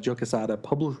cites Joe Quesada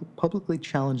publicly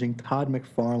challenging Todd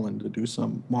McFarlane to do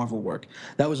some Marvel work.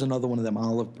 That was another one of them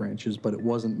olive branches, but it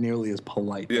wasn't nearly as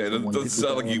polite. Yeah, it doesn't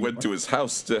sound like he went to his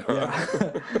house.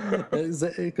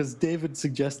 Because David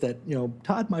suggests that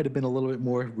Todd might have been a little bit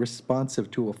more responsive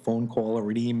to a phone call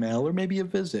or an email or maybe a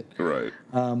visit. Right.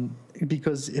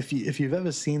 Because if you've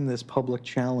ever seen this public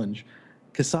challenge,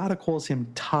 Quesada calls him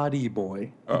Toddy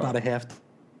Boy about a half.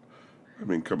 I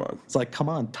mean, come on. It's like, come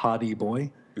on, Toddy Boy.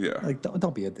 Yeah. Like,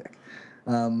 don't be a dick.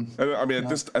 And I mean, at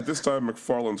this time,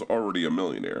 McFarlane's already a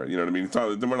millionaire. You know what I mean?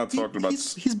 We're not talking about.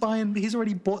 He's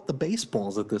already bought the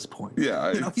baseballs at this point.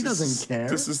 Yeah, he doesn't care.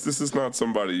 This is not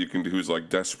somebody who's like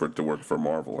desperate to work for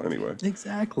Marvel anyway.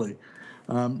 Exactly.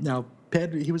 Now,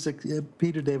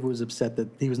 Peter David was upset that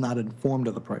he was not informed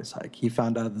of the price hike. He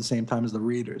found out at the same time as the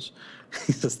readers.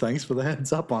 He says, "Thanks for the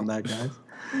heads up on that, guys."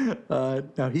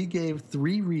 Now, he gave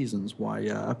 3 reasons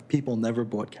why people never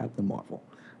bought Captain Marvel.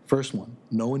 First one,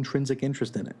 no intrinsic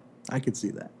interest in it. I could see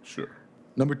that. Sure.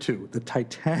 Number 2, the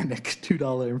titanic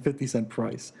 $2.50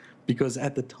 price, because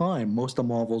at the time, most of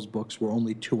Marvel's books were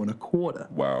only $2 1/4.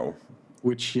 Wow.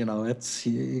 Which, you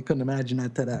couldn't imagine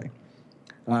that today.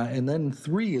 And then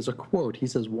 3 is a quote. He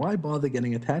says, "Why bother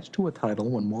getting attached to a title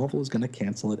when Marvel is going to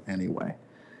cancel it anyway?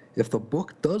 If the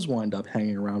book does wind up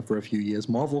hanging around for a few years,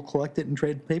 Marvel will collect it and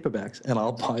trade paperbacks, and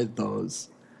I'll buy those."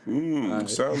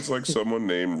 Sounds like someone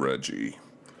named Reggie.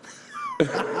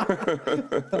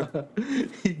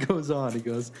 He goes on. He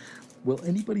goes, "Will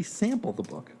anybody sample the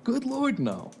book? Good Lord,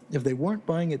 no. If they weren't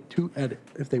buying it at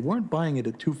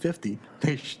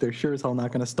 $250, they're sure as hell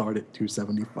not going to start at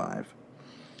 $275."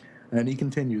 And he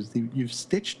continues, "You've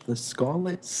stitched the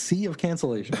scarlet sea of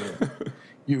cancellation.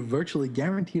 You've virtually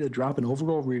guaranteed a drop in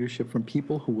overall readership from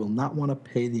people who will not want to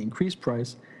pay the increased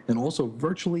price, and also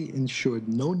virtually ensured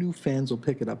no new fans will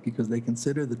pick it up because they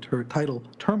consider the title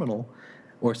terminal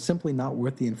or simply not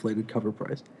worth the inflated cover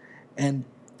price." And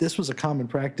this was a common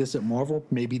practice at Marvel,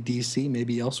 maybe DC,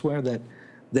 maybe elsewhere, that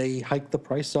they hike the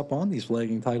price up on these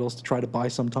flagging titles to try to buy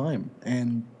some time.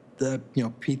 And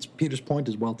Peter's point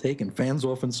is well taken. Fans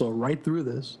often saw right through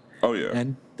this Oh, yeah.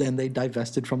 And then they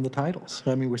divested from the titles.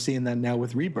 I mean, we're seeing that now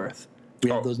with Rebirth. We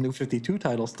have those new 52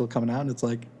 titles still coming out, and it's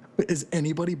like, is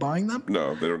anybody buying them?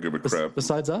 No, they don't give a crap.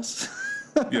 Besides us?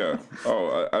 Yeah.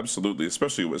 Oh, absolutely.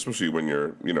 Especially when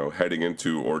you're, heading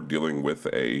into or dealing with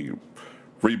a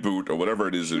reboot or whatever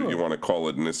it is that you want to call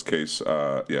it. In this case,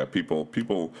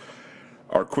 people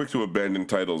are quick to abandon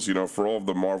titles. For all of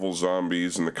the Marvel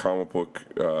zombies and the comic book,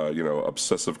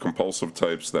 obsessive compulsive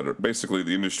types that are basically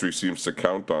the industry seems to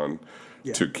count on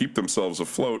to keep themselves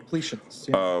afloat. Completions.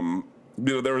 Yeah.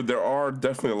 There are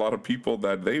definitely a lot of people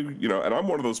that they, and I'm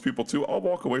one of those people too. I'll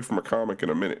walk away from a comic in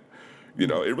a minute. It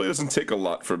really doesn't take a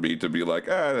lot for me to be like,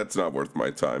 that's not worth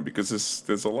my time, because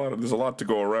there's a lot to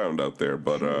go around out there.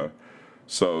 But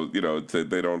so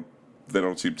they don't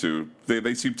seem to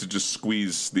they seem to just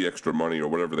squeeze the extra money or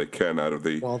whatever they can out of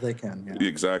the Well, they can. Yeah.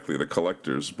 Exactly, the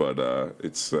collectors. But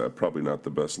it's probably not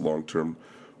the best long-term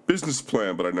business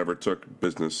plan. But I never took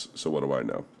business, so what do I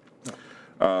know?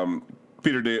 No.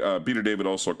 Peter David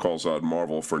also calls out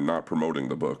Marvel for not promoting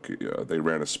the book. They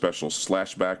ran a special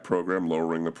slashback program,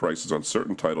 lowering the prices on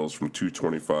certain titles from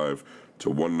 $225 to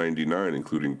 $199,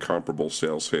 including comparable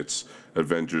sales hits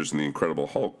Avengers and the Incredible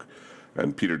Hulk.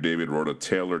 And Peter David wrote a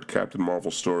tailored Captain Marvel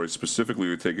story specifically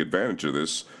to take advantage of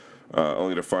this,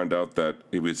 only to find out that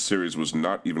his series was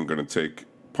not even going to take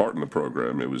part in the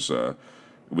program. He was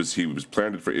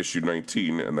planned it for issue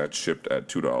 19, and that shipped at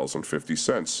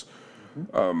 $2.50.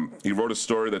 He wrote a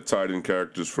story that tied in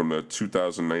characters from the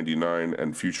 2099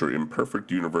 and future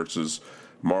Imperfect universes.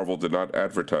 Marvel did not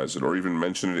advertise it or even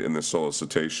mention it in the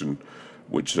solicitation,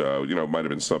 which might have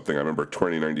been something. I remember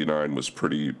 2099 was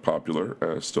pretty popular,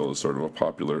 still is sort of a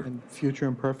popular. And Future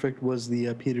Imperfect was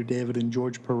the Peter David and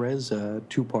George Perez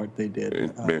two-part they did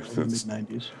in the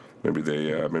mid-90s. Maybe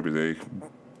they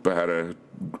had a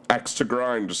axe to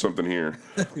grind or something here.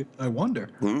 I wonder.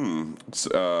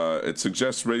 It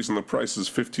suggests raising the prices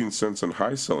 15 cents on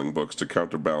high-selling books to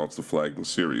counterbalance the flagging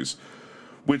series,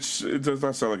 which it does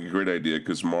not sound like a great idea,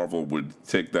 because Marvel would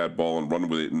take that ball and run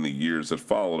with it in the years that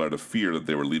followed out of fear that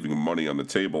they were leaving money on the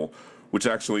table, which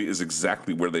actually is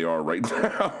exactly where they are right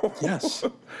now. Yes.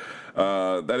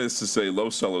 That is to say, low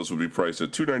sellers would be priced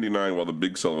at $2.99, while the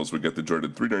big sellers would get the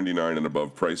dreaded $3.99 and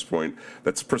above price point.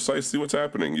 That's precisely what's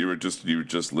happening. You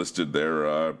just listed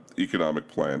their economic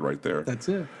plan right there. That's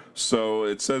it. So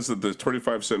it says that the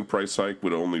 25-cent price hike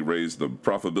would only raise the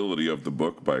profitability of the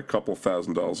book by a couple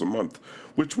 $1,000s a month,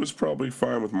 which was probably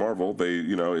fine with Marvel. They,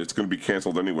 it's going to be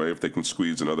canceled anyway. If they can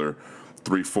squeeze another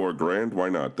 $3-4 grand, why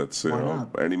not? That's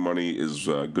any money is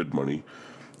good money.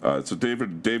 So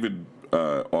David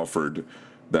offered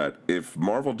that if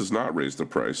Marvel does not raise the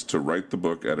price, to write the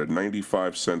book at a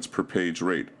 95 cents per page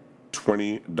rate,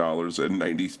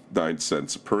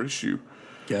 $20.99 per issue.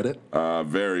 Get it?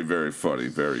 Very, very funny.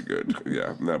 Very good.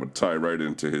 Yeah, and that would tie right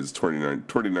into his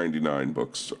 2099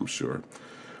 books, I'm sure.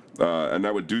 And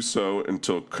that would do so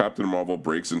until Captain Marvel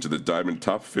breaks into the Diamond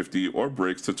Top 50 or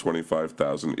breaks the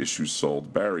 25,000 issues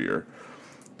sold barrier.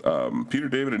 Peter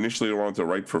David initially wanted to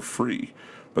write for free,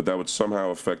 but that would somehow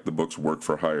affect the book's work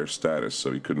for hire status,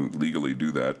 so he couldn't legally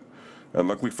do that. And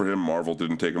luckily for him, Marvel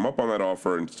didn't take him up on that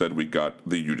offer. Instead, we got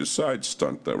the You Decide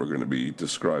stunt that we're going to be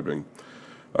describing.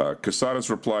 Quesada's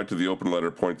reply to the open letter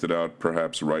pointed out,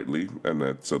 perhaps rightly, and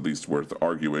that's at least worth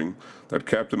arguing, that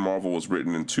Captain Marvel was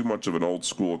written in too much of an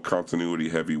old-school,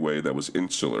 continuity-heavy way that was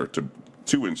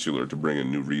too insular to bring in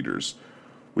new readers.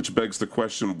 Which begs the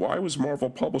question, why was Marvel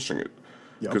publishing it?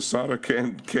 Yep. Quesada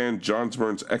canned John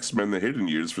Byrne's X-Men: The Hidden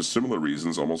Years for similar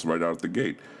reasons almost right out the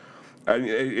gate. And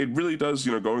it really does,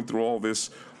 going through all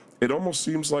this, it almost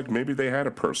seems like maybe they had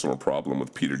a personal problem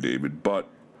with Peter David, but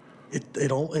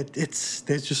it's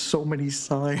there's just so many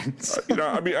signs.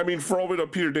 I mean, for all we know,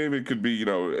 Peter David could be,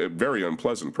 a very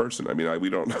unpleasant person. I mean, we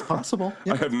don't know. Possible.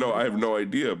 Yeah. I have no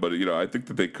idea, but I think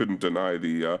that they couldn't deny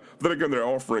the. Then again, they're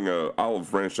offering a olive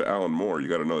branch to Alan Moore. You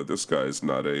got to know that this guy is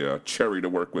not a cherry to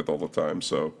work with all the time.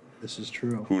 So this is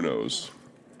true. Who knows?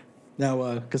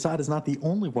 Now, Quesada is not the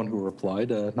only one who replied.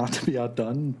 Not to be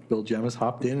outdone, Bill Jemas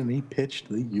hopped in and he pitched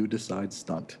the You Decide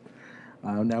stunt.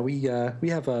 Now we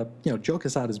have Joe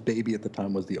Quesada's baby at the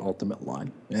time was the Ultimate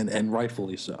line, and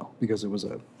rightfully so, because it was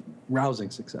a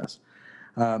rousing success.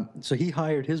 So he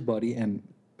hired his buddy and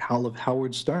pal of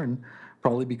Howard Stern,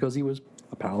 probably because he was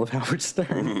a pal of Howard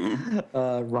Stern,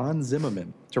 Ron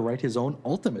Zimmerman, to write his own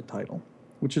Ultimate title,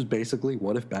 which is basically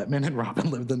what if Batman and Robin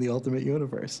lived in the Ultimate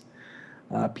Universe.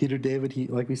 Peter David,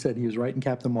 like we said, he was writing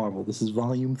Captain Marvel. This is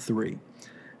Volume 3.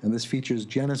 And this features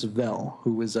Janice Vell,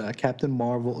 who was Captain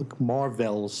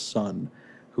Marvel's son,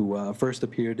 who first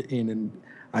appeared in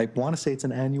I want to say it's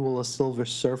an annual A Silver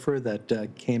Surfer that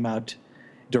came out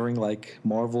during like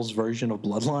Marvel's version of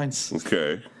Bloodlines.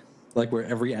 Okay. Like where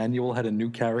every annual had a new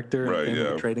character Right, and yeah.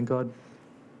 a trading card.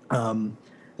 And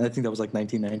I think that was like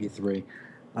 1993.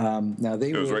 Now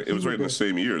they It was right in the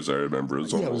same year as I remember. It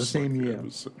was it was the almost same like, year, it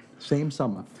was, same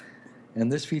summer.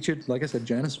 And this featured, like I said,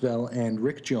 Janice Vell and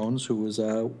Rick Jones, who was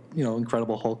a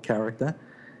Incredible Hulk character.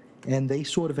 And they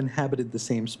sort of inhabited the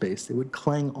same space. They would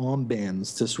clang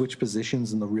armbands to switch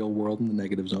positions in the real world in the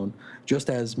negative zone, just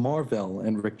as Marvel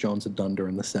and Rick Jones had done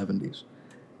during the 70s.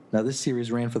 Now, this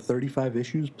series ran for 35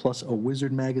 issues, plus a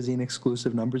Wizard magazine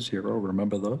exclusive number 0.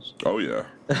 Remember those? oh, yeah.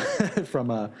 From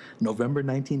November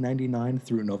 1999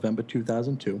 through November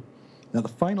 2002. Now, the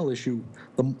final issue,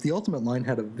 the Ultimate line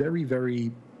had a very,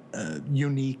 very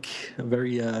unique,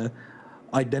 very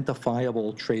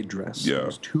identifiable trade dress. Yeah. It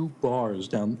was 2 bars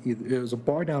down. It was a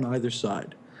bar down either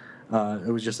side.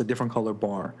 It was just a different color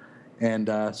bar. And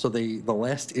so the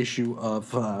last issue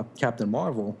of Captain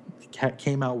Marvel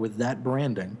came out with that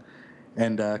branding,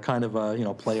 and kind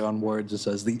of play on words. It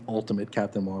says the Ultimate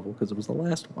Captain Marvel because it was the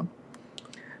last one.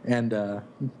 And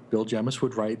Bill Jemas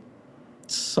would write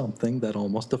something that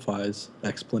almost defies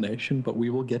explanation, but we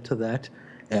will get to that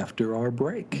after our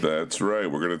break. That's right.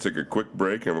 We're going to take a quick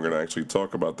break, and we're going to actually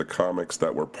talk about the comics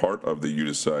that were part of the You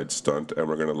Decide stunt, and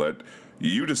we're going to let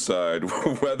you decide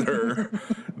whether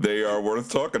they are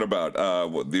worth talking about.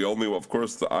 The only, of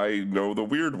course, I know the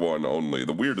weird one only,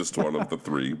 the weirdest one of the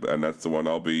 3, and that's the one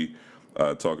I'll be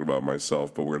talking about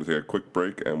myself. But we're going to take a quick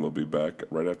break, and we'll be back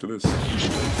right after this.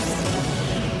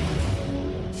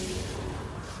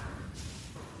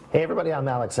 Hey everybody, I'm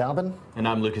Alex Albin. And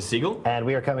I'm Lucas Siegel. And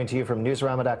we are coming to you from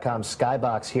Newsarama.com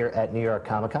Skybox here at New York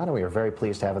Comic Con. And we are very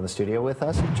pleased to have in the studio with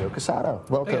us Joe Quesada.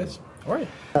 Welcome. Hey guys. All right.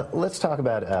 Let's talk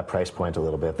about price point a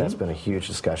little bit. That's been a huge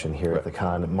discussion here at the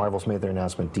con. Marvel's made their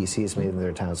announcement. DC's made their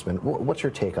announcement. What's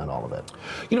your take on all of it?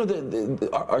 You know,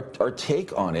 our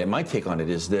take on it, my take on it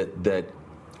is that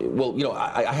well, you know,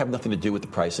 I have nothing to do with the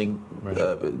pricing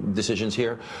decisions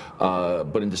here,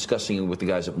 but in discussing with the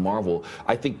guys at Marvel,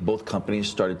 I think both companies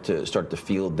started to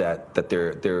feel that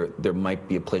there might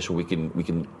be a place where we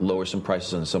can lower some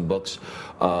prices on some books.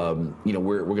 You know,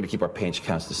 we're going to keep our page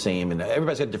counts the same, and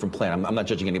everybody's got a different plan. I'm not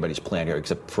judging anybody's plan here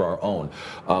except for our own.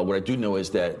 What I do know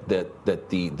is that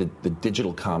the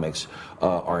digital comics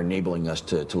are enabling us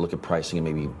to look at pricing and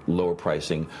maybe lower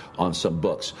pricing on some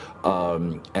books,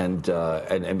 and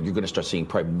you're going to start seeing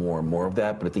probably more and more of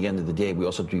that. But at the end of the day, we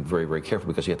also have to be very, very careful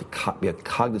because we have to be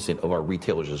cognizant of our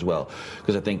retailers as well.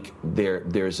 Because I think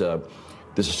there's a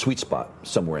sweet spot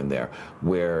somewhere in there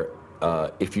where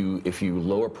if you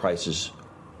lower prices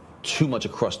too much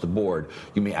across the board,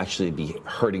 you may actually be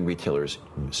hurting retailers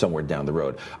somewhere down the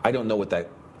road. I don't know what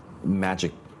that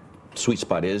magic sweet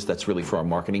spot is. That's really for our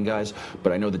marketing guys.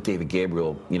 But I know that David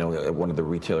Gabriel, you know, one of the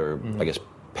retailer, I guess,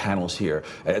 panels here.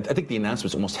 I think the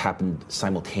announcements almost happened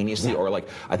simultaneously, or like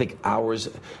I think ours.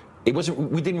 It wasn't.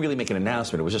 We didn't really make an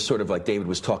announcement. It was just sort of like David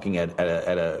was talking at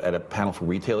a panel for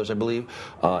retailers, I believe,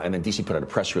 and then DC put out a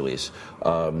press release.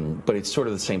 But it's sort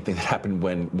of the same thing that happened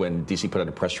when DC put out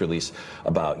a press release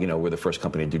about, you know, we're the first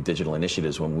company to do digital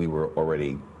initiatives when we were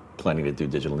already planning to do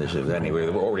digital initiatives anyway.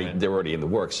 They're already in the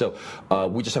works. So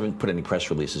we just haven't put any press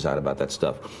releases out about that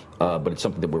stuff. But it's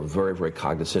something that we're very, very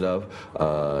cognizant of.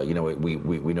 You know,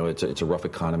 we know it's a rough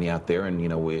economy out there, and you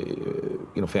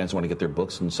know, fans want to get their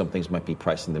books, and some things might be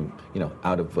pricing them, you know,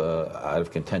 out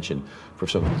of contention for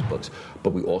some of these books.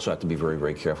 But we also have to be very,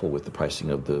 very careful with the pricing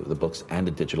of the books and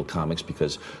the digital comics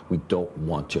because we don't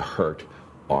want to hurt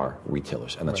our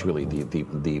retailers, and that's really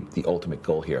the ultimate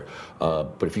goal here.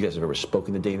 But if you guys have ever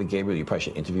spoken to David Gabriel, you probably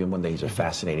should interview him one day. He's a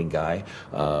fascinating guy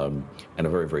and a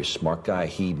very, very smart guy.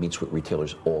 He meets with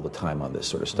retailers all the time on this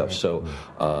sort of stuff. So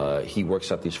he works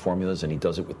out these formulas, and he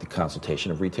does it with the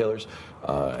consultation of retailers,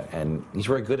 and he's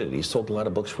very good at it. He's sold a lot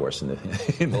of books for us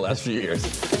in the last few years.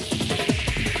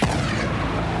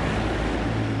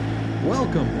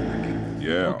 Welcome back.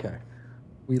 Yeah. Okay.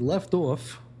 We left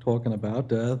off talking about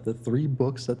the 3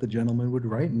 books that the gentleman would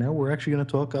write, and now we're actually going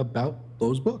to talk about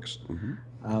those books.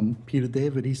 Peter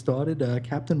David, he started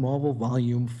Captain Marvel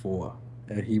Volume 4.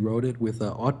 He wrote it with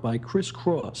art by Chris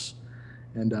Cross,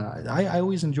 and I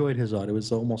always enjoyed his art. It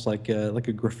was almost like a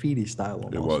graffiti style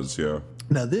almost. It was, yeah.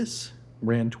 Now this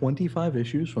ran 25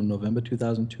 issues from November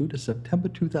 2002 to September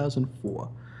 2004.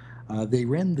 They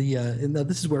ran now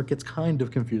this is where it gets kind of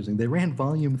confusing. They ran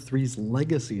Volume 3's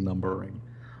legacy numbering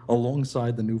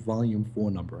alongside the new Volume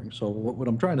 4 numbering. So what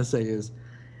I'm trying to say is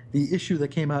the issue that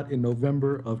came out in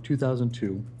November of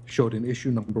 2002 showed an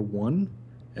issue number 1,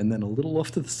 and then a little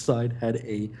off to the side had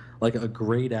a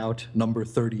grayed out number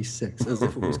 36, as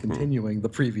if it was continuing the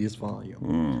previous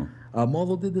volume.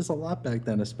 Marvel did this a lot back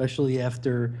then, especially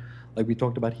after, like we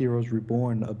talked about Heroes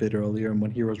Reborn a bit earlier, and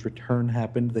when Heroes Return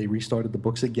happened, they restarted the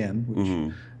books again,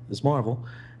 which is Marvel.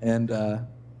 And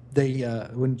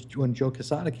when Joe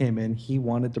Quesada came in, he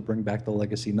wanted to bring back the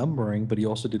legacy numbering, but he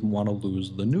also didn't want to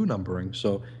lose the new numbering.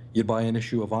 So you'd buy an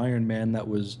issue of Iron Man that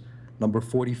was number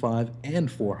 45 and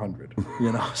 400,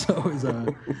 so it was,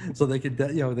 so they could,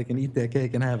 they can eat their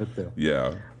cake and have it too.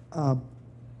 Yeah.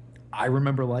 I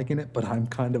remember liking it, but I'm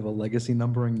kind of a legacy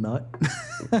numbering nut.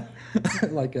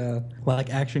 like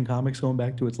Action Comics going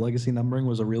back to its legacy numbering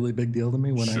was a really big deal to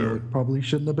me when I know it probably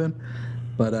shouldn't have been.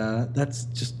 But that's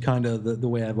just kind of the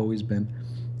way I've always been.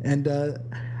 And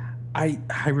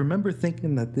I remember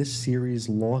thinking that this series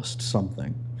lost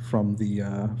something from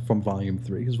Volume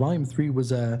 3, because Volume 3 was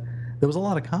there was a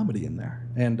lot of comedy in there,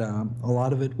 and a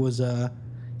lot of it was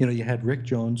you had Rick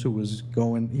Jones, who was I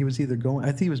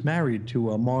think he was married to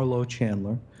Marlo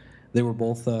Chandler. They were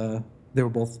both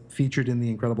featured in the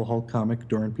Incredible Hulk comic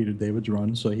during Peter David's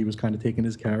run, so he was kind of taking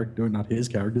his character, not his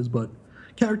characters, but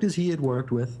characters he had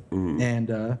worked with,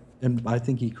 and I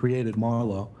think he created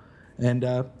Marlo, and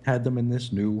had them in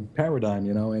this new paradigm,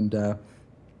 and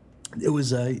it was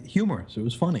humorous. It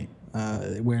was funny,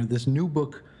 where this new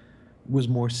book was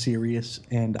more serious,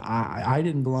 and I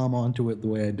didn't glom onto it the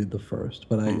way I did the first,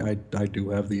 but I do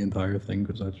have the entire thing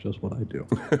because that's just what I do.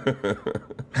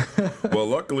 Well,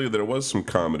 luckily there was some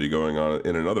comedy going on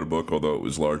in another book, although it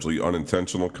was largely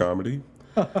unintentional comedy.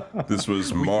 This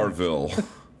was Marvel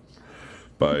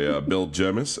by Bill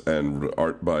Jemas and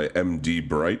art by M.D.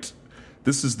 Bright.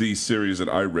 This is the series that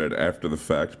I read after the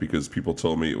fact because people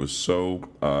told me it was so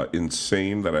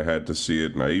insane that I had to see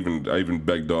it, and I even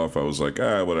begged off. I was like,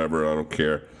 whatever, I don't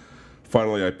care.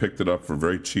 Finally, I picked it up for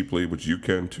very cheaply, which you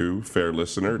can too, fair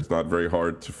listener. It's not very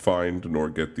hard to find nor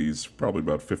get these. Probably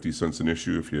about 50 cents an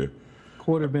issue if you...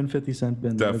 Quarter bin, 50-cent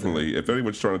bin. Definitely. If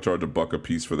anyone's trying to charge $1 a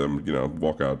piece for them,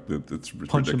 walk out. It's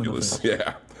ridiculous.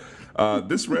 Yeah.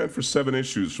 This ran for 7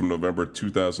 issues from November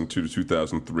 2002 to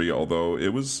 2003, although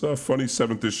it was a funny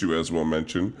 7th issue, as we'll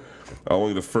mention.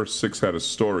 Only the first 6 had a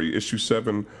story. Issue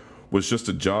 7 was just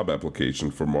a job application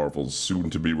for Marvel's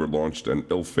soon-to-be-relaunched and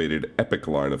ill-fated Epic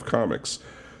line of comics.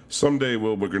 Someday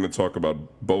we're going to talk about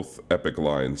both Epic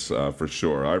lines for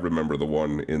sure. I remember the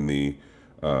one in the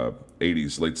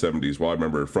 80s, late 70s. Well, I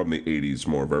remember from the 80s,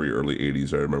 more very early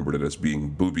 80s. I remembered it as being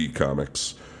Booby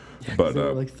Comics. Yeah, but there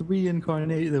were like 3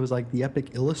 incarnated. There was like the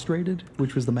Epic Illustrated,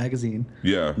 which was the magazine.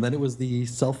 Yeah. And then it was the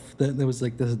there was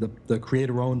like the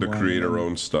creator-owned. The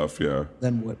creator-owned stuff, yeah.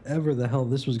 Then whatever the hell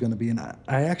this was going to be, and I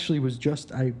actually was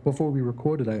before we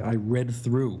recorded, I read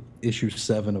through issue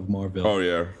 7 of Marvel. Oh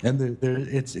yeah. And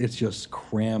it's just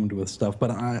crammed with stuff.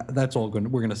 But that's all we're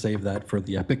going to save that for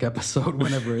the Epic episode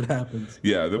whenever it happens.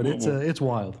 Yeah. But it's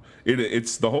wild.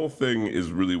 It's the whole thing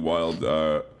is really wild.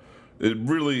 It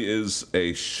really is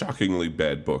a shockingly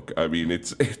bad book. I mean,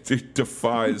 it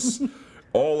defies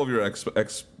all of your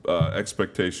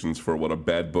expectations for what a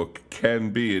bad book can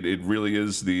be. It really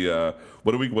is the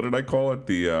what did I call it?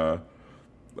 The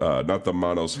not the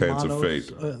Manos Hands of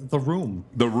Fate. The Room.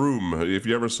 The Room. If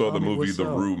you ever saw the movie Wiseau. The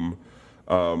Room,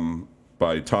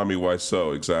 by Tommy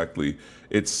Wiseau, exactly.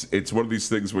 It's one of these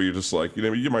things where you're just like,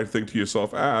 you might think to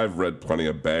yourself, I've read plenty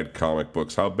of bad comic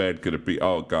books. How bad could it be?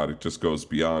 Oh, God, it just goes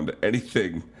beyond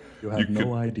anything you have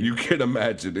no idea. You can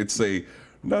imagine. It's a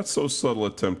not-so-subtle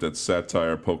attempt at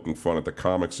satire, poking fun at the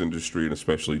comics industry, and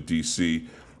especially DC.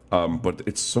 But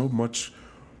it's so much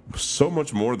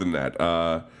more than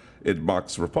that. It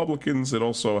mocks Republicans. It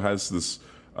also has this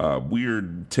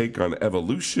weird take on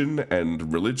evolution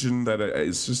and religion that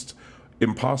is just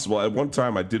impossible. At one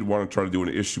time, I did want to try to do an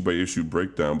issue-by-issue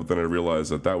breakdown, but then I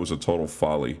realized that was a total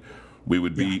folly. We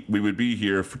would be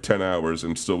here for 10 hours,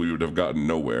 and still we would have gotten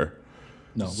nowhere.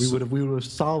 No, we would have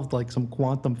solved like some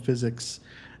quantum physics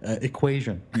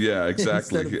equation. Yeah,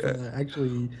 exactly. Instead of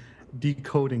actually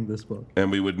decoding this book. And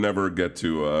we would never get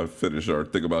to finish our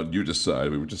thing about You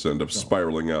Decide. We would just end up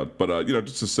spiraling out. But,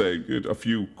 just to say a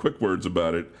few quick words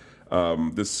about it.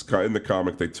 In the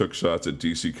comic, they took shots at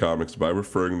DC Comics by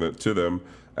referring to them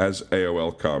as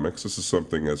AOL Comics. This is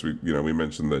something, as we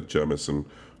mentioned, that Jemas and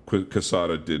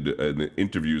Quesada did in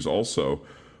interviews also,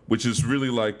 which is really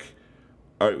like,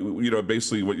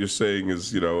 basically what you're saying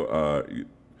is,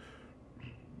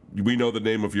 we know the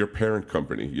name of your parent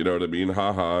company. You know what I mean?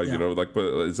 Yeah. But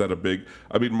is that a big...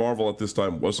 I mean, Marvel at this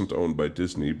time wasn't owned by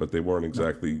Disney, but they weren't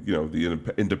exactly,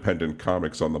 the independent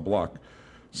comics on the block.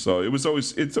 So it's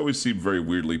always seemed very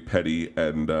weirdly petty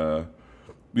and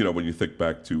when you think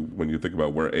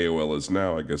about where AOL is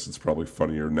now, I guess it's probably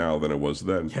funnier now than it was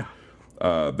then.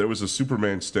 Yeah. There was a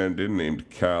Superman stand-in named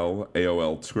Cal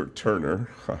AOL Turner.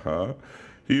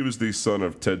 He was the son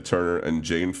of Ted Turner and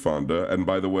Jane Fonda. And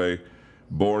by the way,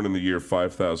 born in the year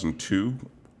 5002.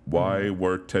 Why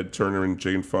were Ted Turner and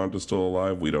Jane Fonda still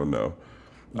alive? We don't know.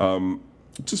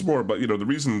 Just more about, the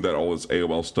reason that all this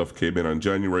AOL stuff came in on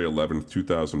January 11th,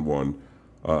 2001,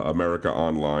 America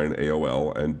Online,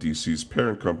 AOL, and DC's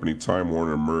parent company, Time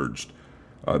Warner, merged.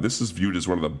 This is viewed as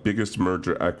one of the biggest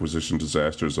merger acquisition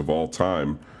disasters of all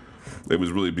time. It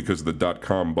was really because of the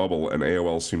dot-com bubble, and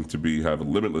AOL seemed to have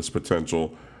limitless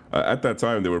potential. At that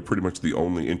time, they were pretty much the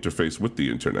only interface with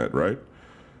the internet, right?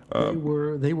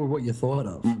 They were what you thought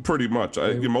of. Pretty much.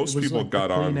 Most people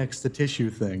got on. Kleenex to tissue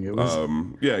thing. It was.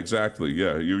 Yeah, exactly.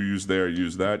 Yeah, you use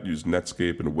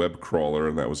Netscape and web crawler,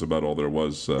 and that was about all there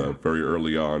was very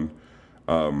early on.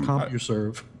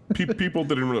 CompuServe. People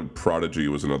didn't really. Prodigy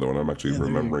was another one. I'm actually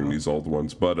remembering these old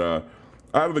ones, but I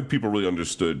don't think people really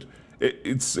understood.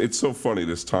 It's so funny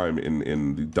this time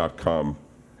in the .com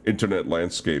internet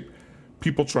landscape.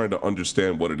 People trying to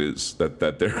understand what it is that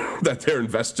they're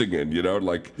investing in,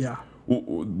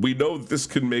 we know this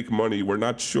can make money. We're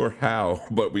not sure how,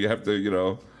 but we have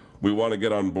to, we want to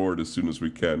get on board as soon as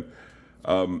we can.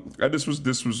 And this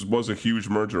was a huge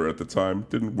merger at the time.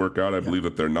 Didn't work out. I believe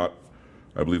that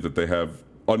they have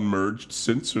unmerged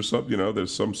since or something.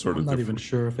 There's some sort of. I'm not even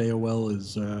sure if AOL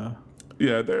is.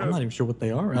 Yeah, I'm not even sure what they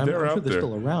are. I'm they're sure out they're there.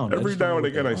 still around. Every now and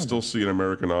again, I still see an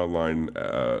American Online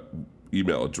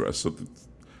email address. So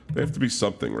they have to be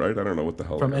something, right? I don't know what the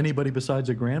hell. From anybody besides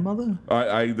your grandmother?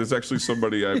 There's actually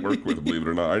somebody I work with, believe it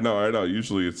or not. I know.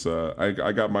 Usually it's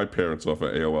I got my parents off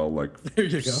of AOL like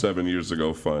 7 years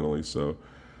ago, finally. So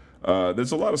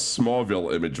there's a lot of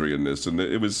Smallville imagery in this, and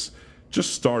it was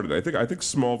just started. I think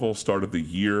Smallville started the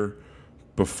year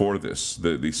before this,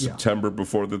 the September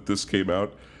before this came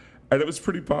out, and it was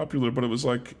pretty popular. But it was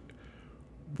like,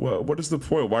 well, what is the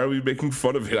point? Why are we making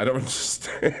fun of it? I don't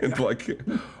understand. Like,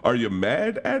 are you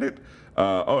mad at it?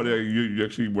 You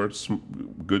actually were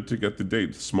good to get the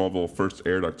date. Smallville first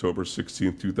aired October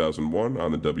 16th, 2001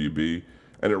 on the WB,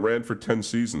 and it ran for 10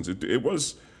 seasons. It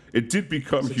did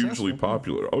become hugely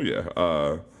popular. Oh,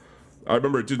 yeah. I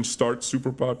remember it didn't start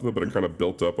super popular, but it kind of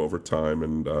built up over time,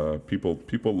 and people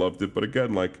loved it. But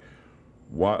again, like,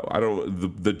 why? I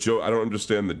don't the joke. I don't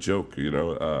understand the joke. It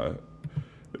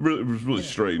was really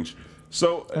strange.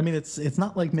 So I mean, it's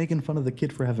not like making fun of the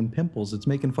kid for having pimples. It's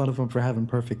making fun of him for having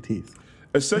perfect teeth.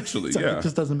 Essentially, yeah. It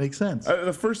just doesn't make sense.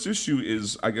 The first issue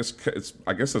is, I guess that's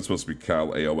supposed to be Cal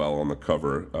AOL on the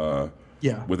cover.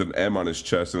 With an M on his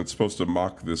chest, and it's supposed to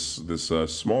mock this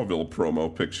Smallville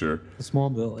promo picture. The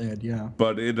Smallville ad, yeah.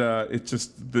 But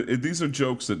these are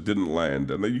jokes that didn't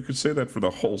land, and you could say that for the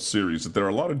whole series. That there are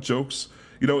a lot of jokes.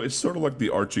 It's sort of like the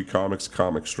Archie Comics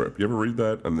comic strip. You ever read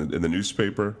that in the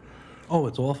newspaper? Oh,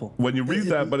 it's awful. When you read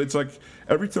that, but it's like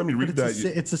every time you read that,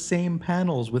 it's the same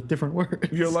panels with different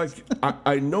words. You're like,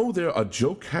 I know a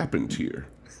joke happened here.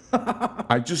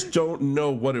 I just don't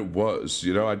know what it was.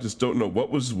 I just don't know what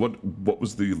was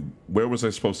where was I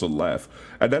supposed to laugh?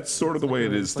 And that's sort of the way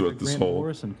it is throughout this whole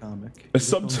Morrison comic.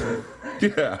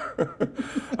 Yeah,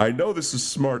 I know this is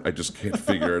smart. I just can't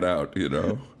figure it out.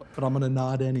 But I'm gonna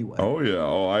nod anyway. Oh yeah.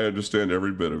 Oh, I understand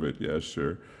every bit of it. Yeah,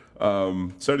 sure.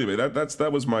 So anyway, that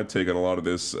was my take on a lot of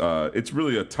this. It's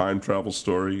really a time travel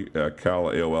story. Cal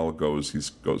AOL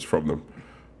goes from the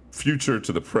future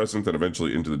to the present and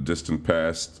eventually into the distant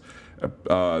past.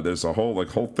 There's a whole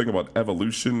thing about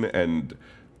evolution and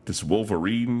this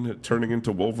Wolverine turning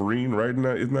into Wolverine, right?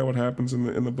 Isn't that what happens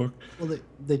in the book? Well,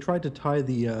 they tried to tie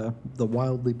the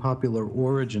wildly popular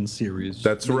Origin series.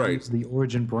 That's right. Used the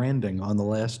Origin branding on the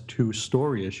last 2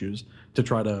 story issues to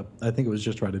try to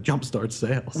jumpstart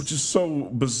sales. Which is so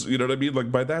bizarre, you know what I mean?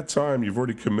 Like, by that time, you've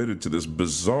already committed to this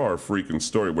bizarre freaking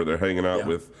story where they're hanging out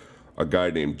with a guy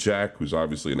named Jack, who's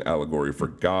obviously an allegory for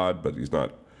God, but he's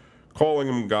not calling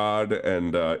him God,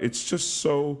 and it's just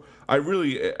so. I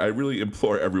really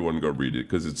implore everyone to go read it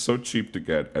because it's so cheap to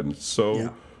get and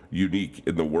so unique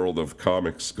in the world of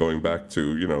comics. Going back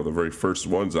to the very first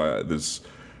ones, there's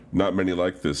not many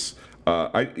like this.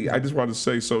 I just wanted to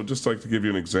say, so just like to give you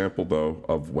an example though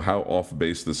of how off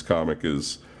base this comic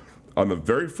is. On the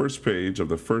very first page of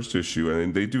the first issue,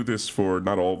 and they do this for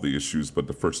not all of the issues, but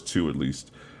the first 2 at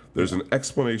least. There's an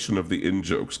explanation of the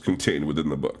in-jokes contained within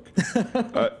the book.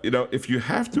 If you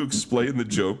have to explain the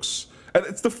jokes, and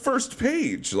it's the first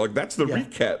page, like that's the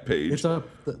recap page. It's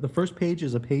the first page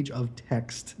is a page of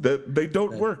text. That they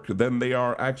don't work. Then they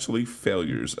are actually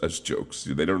failures as jokes.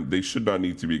 They should not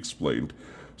need to be explained.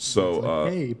 So,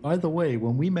 Hey, by the way,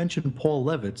 when we mentioned Paul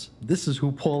Levitz, this is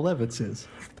who Paul Levitz is.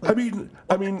 I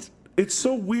mean, it's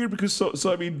so weird because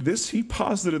I mean, he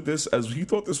posited this as he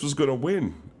thought this was going to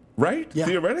win, right? Yeah.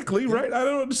 Theoretically, right? I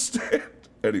don't understand.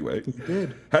 Anyway, He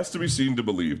did. has to be seen to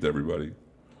believed, everybody.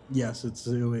 Yes, it's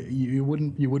you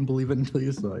wouldn't believe it until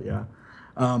you saw it. Yeah.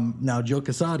 Now Joe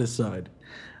Quesada's side,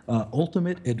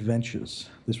 Ultimate Adventures.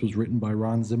 This was written by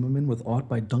Ron Zimmerman with art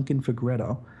by Duncan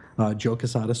Fegredo. Joe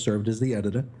Quesada served as the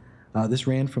editor. This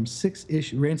ran 6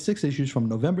 issues from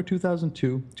November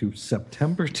 2002 to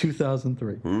September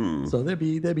 2003. So there'd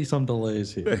be some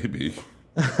delays here. Maybe.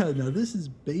 Now this is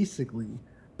basically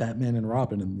Batman and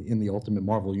Robin in the Ultimate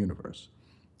Marvel universe.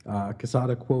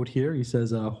 Quesada quote here, he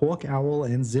says, Hawk Owl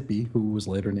and Zippy, who was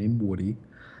later named Woody,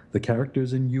 the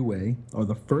characters in UA, are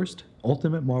the first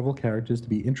Ultimate Marvel characters to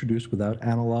be introduced without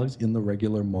analogs in the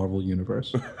regular Marvel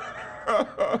universe.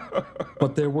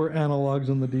 But there were analogs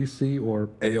in the DC or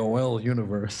AOL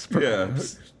universe.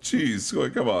 Perhaps. Yeah.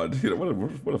 Jeez, come on. You know,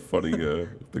 what a funny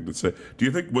thing to say. Do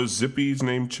you think was Zippy's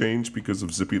name changed because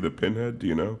of Zippy the Pinhead? Do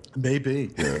you know? Maybe.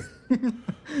 Yeah.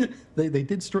 They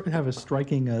did have a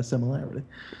striking similarity.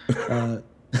 No,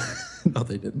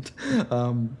 they didn't.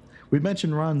 We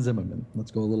mentioned Ron Zimmerman.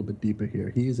 Let's go a little bit deeper here.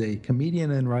 He is a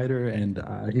comedian and writer,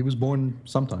 and he was born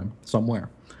somewhere.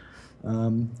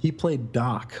 He played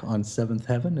Doc on Seventh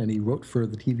Heaven, and he wrote for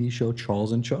the TV show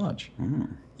Charles in Charge.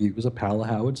 He was a pal of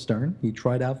Howard Stern. He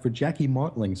tried out for Jackie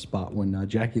Martling's spot when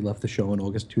Jackie left the show in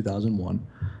August 2001.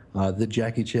 The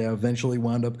Jackie chair eventually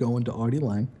wound up going to Artie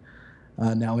Lang.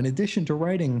 Now, in addition to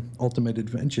writing Ultimate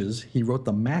Adventures, he wrote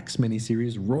the Max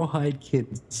miniseries Rawhide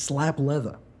Kid Slap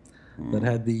Leather that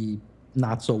had the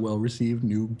not-so-well-received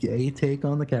new gay take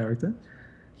on the character.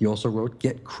 He also wrote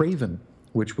Get Craven,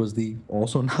 which was the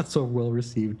also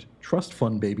not-so-well-received trust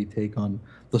fund baby take on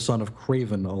the son of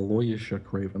Craven, Aloysius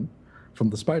Craven, from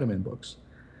the Spider-Man books.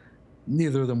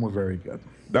 Neither of them were very good.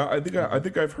 Now, I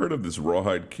think I've heard of this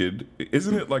Rawhide Kid.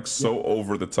 Isn't it like so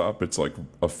over the top? It's like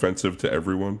offensive to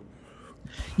everyone.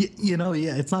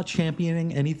 It's not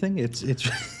championing anything. It's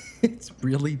it's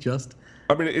really just.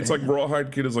 I mean, it's like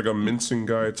Rawhide Kid is like a mincing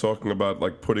guy talking about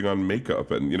like putting on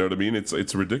makeup, and you know what I mean. It's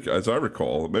ridiculous, as I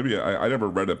recall. Maybe I never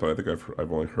read it, but I think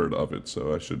I've only heard of it,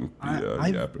 so I shouldn't be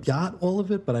I got all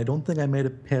of it, but I don't think I made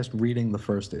it past reading the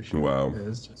first issue. Wow.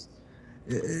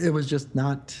 It was just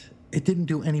not. It didn't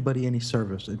do anybody any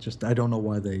service. I don't know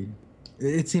why they.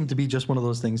 It seemed to be just one of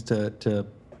those things to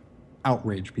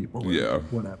outrage people. Yeah.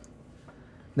 Whatever.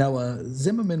 Now,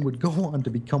 Zimmerman would go on to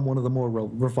become one of the more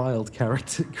reviled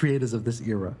creators of this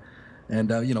era. And,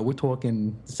 we're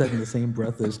talking said in the same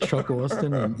breath as Chuck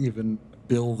Austin and even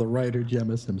Bill the Writer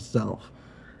Jemas himself.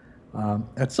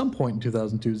 At some point in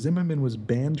 2002, Zimmerman was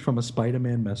banned from a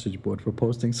Spider-Man message board for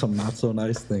posting some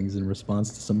not-so-nice things in response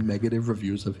to some negative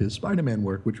reviews of his Spider-Man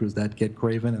work, which was that Get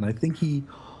Craven. And I think he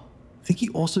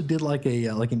also did like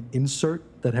an insert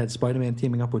that had Spider-Man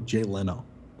teaming up with Jay Leno.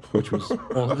 Which was,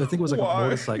 I think it was like a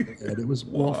motorcycle ad. It was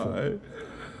awful.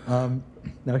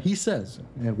 Now he says,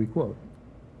 and we quote,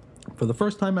 "For the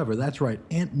first time ever, that's right,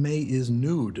 Aunt May is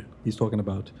nude." He's talking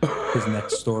about his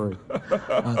next story.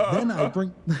 Then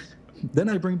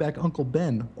I bring back Uncle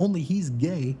Ben. Only he's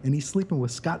gay and he's sleeping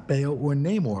with Scott Baio or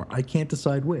Namor. I can't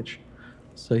decide which.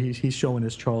 So he's showing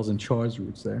his Charles in Charge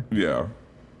roots there. Yeah.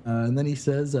 And then he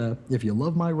says, "If you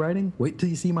love my writing, wait till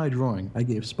you see my drawing. I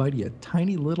gave Spidey a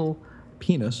tiny little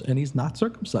penis and he's not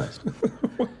circumcised."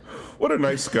 What a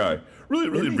nice guy.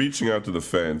 Really reaching out to the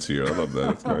fans here. I love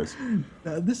that. It's nice.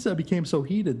 This became so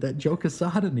heated that Joe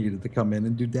Quesada needed to come in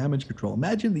and do damage control.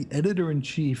 Imagine the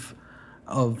editor-in-chief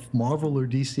of Marvel or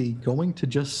DC going to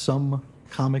just some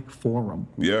comic forum.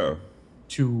 Yeah.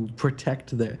 To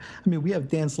protect their. I mean, we have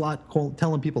Dan Slott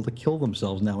telling people to kill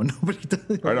themselves now, and nobody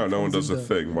does. I know, no one does a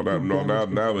thing. Well,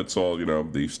 now it's all,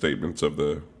 the statements of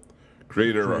the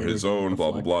creator or his own,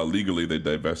 blah, blah, blah. Legally, they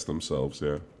divest themselves,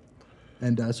 yeah.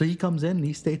 And so he comes in and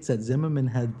he states that Zimmerman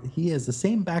has the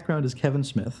same background as Kevin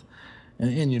Smith.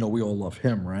 And we all love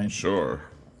him, right? Sure.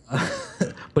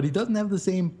 But he doesn't have the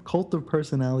same cult of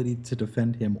personality to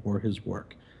defend him or his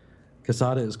work.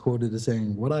 Quesada is quoted as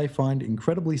saying, "What I find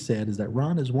incredibly sad is that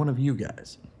Ron is one of you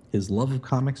guys. His love of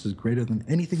comics is greater than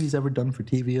anything he's ever done for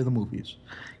TV or the movies.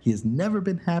 He has never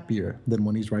been happier than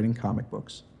when he's writing comic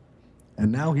books."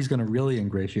 And now he's going to really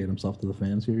ingratiate himself to the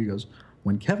fans here. He goes,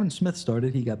 "When Kevin Smith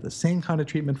started, he got the same kind of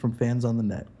treatment from fans on the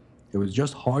net. It was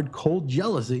just hard, cold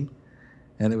jealousy,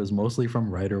 and it was mostly from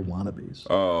writer wannabes."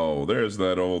 Oh, there's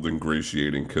that old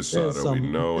ingratiating Quesada we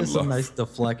know and love. Some nice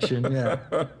deflection, yeah.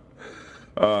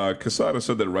 Quesada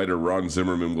said that writer Ron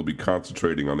Zimmerman will be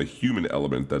concentrating on the human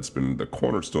element that's been the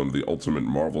cornerstone of the Ultimate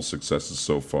Marvel successes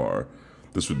so far.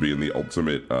 This would be in the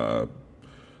Ultimate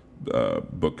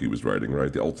book he was writing,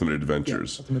 right? The Ultimate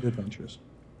Adventures. Yeah, Ultimate Adventures.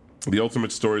 The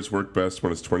Ultimate stories work best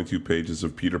when it's 22 pages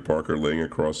of Peter Parker laying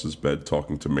across his bed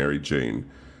talking to Mary Jane.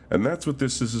 And that's what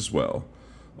this is as well.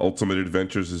 Ultimate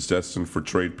Adventures is destined for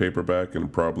trade paperback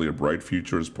and probably a bright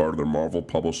future as part of their Marvel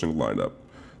publishing lineup.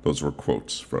 Those were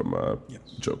quotes from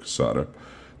Joe Quesada.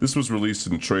 This was released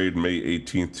in trade May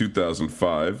 18,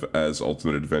 2005 as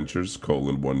Ultimate Adventures,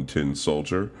 One Tin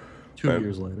Soldier. 2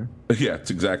 years later. Yeah, it's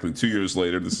exactly 2 years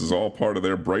later. This is all part of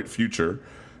their bright future.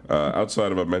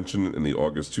 Outside of a mention in the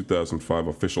August 2005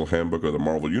 official handbook of the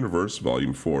Marvel Universe,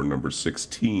 Volume 4, number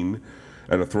 16,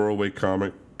 and a throwaway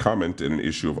comment in an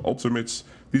issue of Ultimates,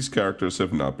 these characters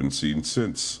have not been seen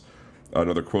since.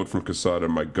 Another quote from Quesada,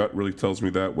 my gut really tells me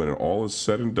that when all is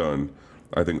said and done,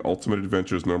 I think Ultimate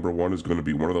Adventures number 1 is going to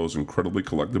be one of those incredibly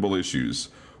collectible issues.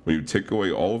 When you take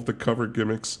away all of the cover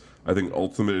gimmicks, I think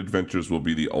Ultimate Adventures will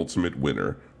be the ultimate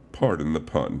winner. Pardon the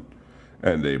pun.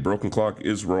 And a broken clock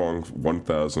is wrong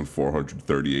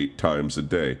 1,438 times a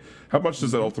day. How much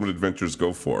does that Ultimate Adventures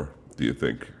go for, do you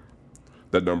think?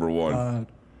 That number 1?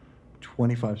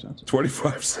 25 cents.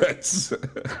 25 cents.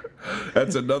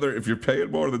 That's another, if you're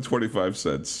paying more than 25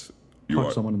 cents,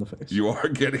 Punch someone in the face. You are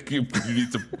getting, you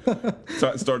need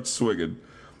to start swinging.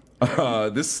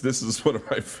 This is one of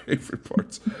my favorite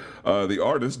parts. The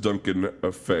artist, Duncan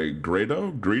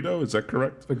Fegredo, is that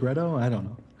correct? Fegredo? I don't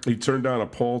know. He turned down a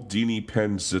Paul Dini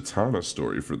pen Zatanna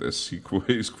story for this.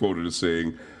 He's quoted as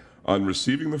saying, on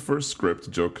receiving the first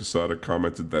script, Joe Quesada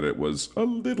commented that it was a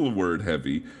little word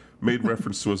heavy, made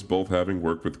reference to us both having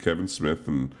worked with Kevin Smith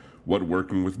and what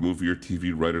working with movie or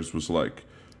TV writers was like.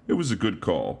 It was a good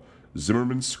call.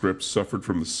 Zimmerman's script suffered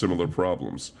from the similar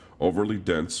problems. Overly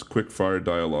dense, quick-fire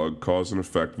dialogue, cause and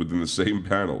effect within the same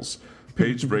panels.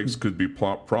 Page breaks could be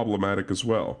problematic as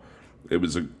well. It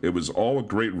was all a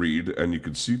great read, and you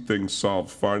could see things solved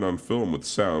fine on film with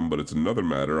sound, but it's another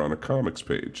matter on a comics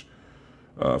page.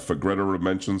 Fegredo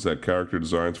mentions that character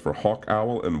designs for Hawk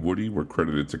Owl and Woody were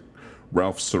credited to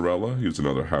Ralph Sorella. He was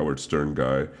another Howard Stern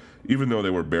guy, even though they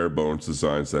were bare-bones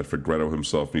designs that Fegredo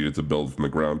himself needed to build from the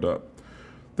ground up.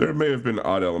 There may have been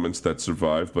odd elements that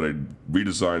survived, but I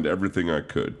redesigned everything I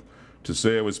could. To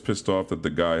say I was pissed off that the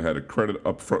guy had a credit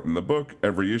up front in the book,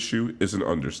 every issue, is an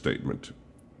understatement.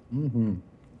 Mm-hmm.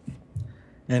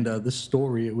 And this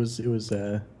story, it was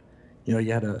you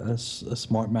had a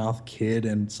smart mouth kid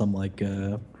and some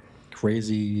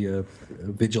crazy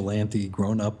vigilante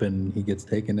grown up, and he gets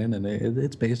taken in, and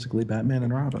it's basically Batman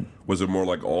and Robin. Was it more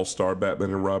like All-Star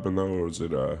Batman and Robin though, or was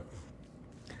it a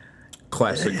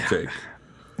classic take?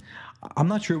 I'm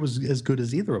not sure it was as good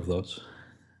as either of those.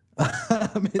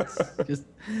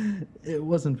 It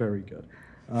wasn't very good.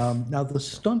 Now the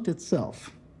stunt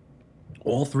itself.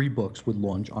 All 3 books would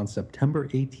launch on September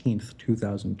 18th,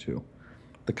 2002.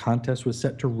 The contest was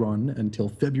set to run until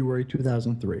February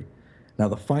 2003. Now,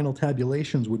 the final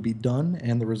tabulations would be done,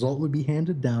 and the result would be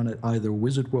handed down at either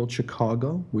Wizard World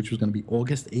Chicago, which was going to be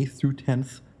August 8th through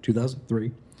 10th,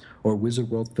 2003, or Wizard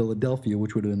World Philadelphia,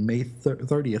 which would have been May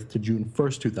 30th to June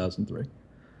 1st, 2003.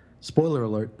 Spoiler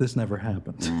alert, this never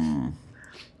happened.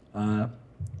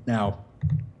 Now,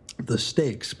 the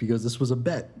stakes, because this was a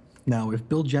bet. Now, if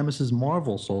Bill Jemis's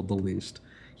Marvel sold the least,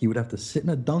 he would have to sit in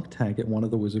a dunk tank at one of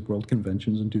the Wizard World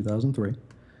conventions in 2003.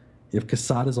 If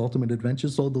Quesada's Ultimate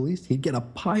Adventures sold the least, he'd get a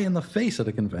pie in the face at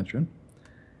a convention.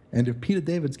 And if Peter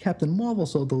David's Captain Marvel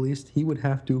sold the least, he would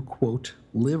have to, quote,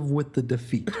 live with the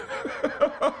defeat.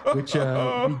 Which we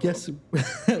guess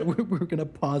we're going to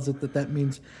posit that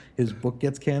means his book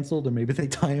gets canceled, or maybe they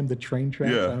tie him to train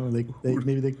tracks. Yeah. I don't know,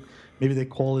 maybe they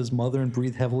call his mother and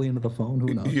breathe heavily into the phone.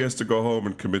 Who knows? He has to go home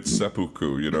and commit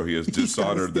seppuku. He has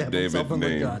dishonored the David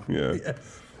name. Yeah.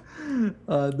 Yes.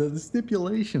 The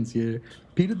stipulations here.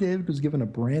 Peter David was given a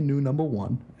brand new number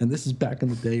 1, and this is back in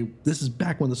the day. This is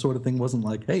back when the sort of thing wasn't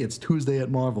like, hey, it's Tuesday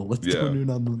at Marvel. Let's do a new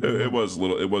number. It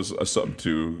was a something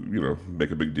to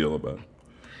make a big deal about.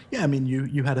 Yeah, I mean,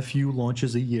 you had a few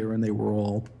launches a year, and they were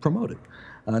all promoted.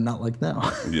 Not like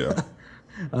now. Yeah.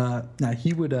 Now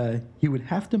he would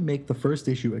have to make the first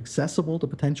issue accessible to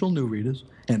potential new readers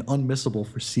and unmissable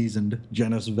for seasoned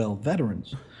Genis Vell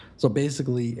veterans. So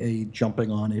basically a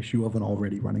jumping on issue of an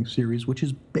already running series, which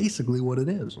is basically what it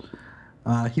is.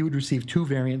 He would receive 2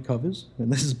 variant covers,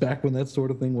 and this is back when that sort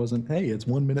of thing wasn't, hey, it's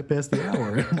 1 minute past the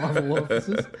hour in Marvel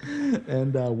offices.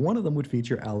 And one of them would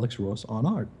feature Alex Ross on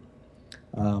art.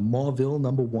 Marvel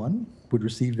number 1 would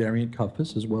receive variant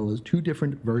covers as well as 2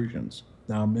 different versions.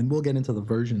 And we'll get into the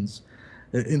versions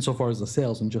insofar as the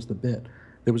sales in just a bit.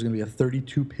 there was going to be a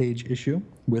 32-page issue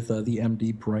with the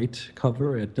MD Bright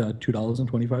cover at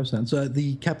 $2.25.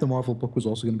 The Captain Marvel book was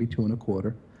also going to be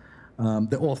 $2.25.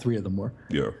 All three of them were.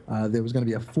 Yeah. There was going to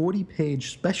be a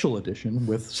 40-page special edition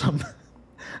with some,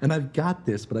 and I've got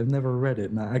this, but I've never read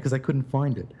it because I couldn't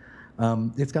find it.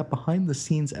 It's got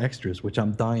behind-the-scenes extras, which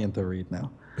I'm dying to read now,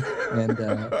 and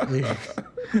a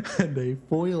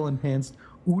foil-enhanced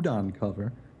Udon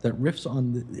cover that riffs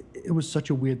on. It was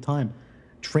such a weird time.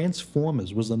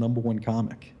 Transformers was the #1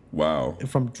 comic. Wow.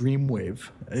 From Dreamwave,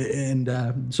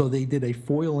 and so they did a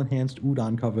foil-enhanced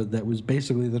Udon cover that was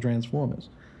basically the Transformers.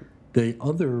 The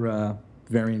other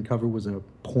variant cover was a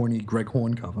porny Greg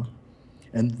Horn cover,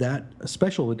 and that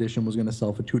special edition was going to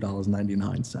sell for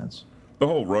 $2.99. The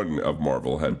whole run of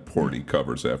Marvel had porny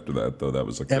covers after that, though. That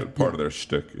was like part of their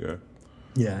shtick, yeah.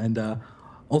 Yeah, and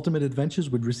Ultimate Adventures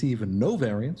would receive no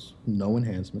variants, no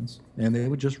enhancements, and they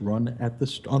would just run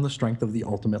on the strength of the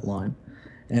Ultimate line.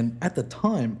 And at the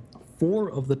time,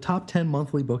 4 of the top 10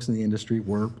 monthly books in the industry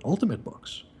were Ultimate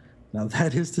books. Now,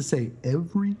 that is to say,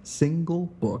 every single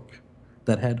book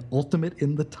that had Ultimate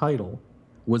in the title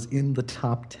was in the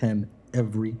top 10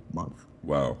 every month.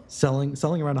 Wow.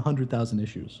 Selling around 100,000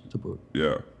 issues to boot.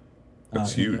 Yeah.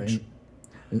 That's huge.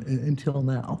 Until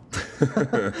now.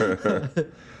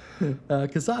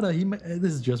 Quesada,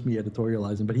 this is just me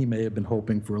editorializing, but he may have been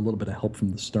hoping for a little bit of help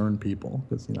from the Stern people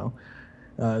because,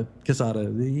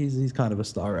 Quesada, he's kind of a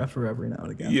star effer every now and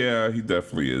again. Yeah, he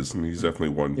definitely is, and he's definitely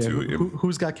one too.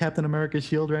 Who's got Captain America's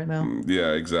shield right now?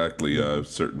 Yeah, exactly.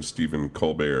 Certain Stephen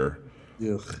Colbert.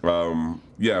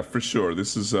 Yeah, for sure.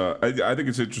 This is. I think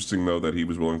it's interesting though that he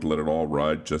was willing to let it all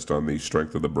ride just on the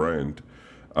strength of the brand.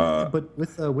 But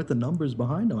with the numbers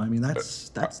behind him, I mean that's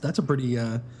a pretty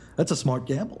that's a smart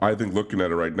gamble. I think looking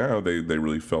at it right now, they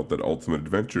really felt that Ultimate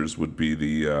Adventures would be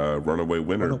the runaway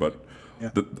winner, but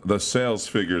the sales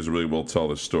figures really will tell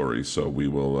the story. So we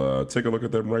will take a look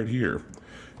at them right here.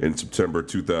 In September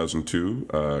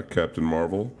 2002, Captain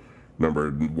Marvel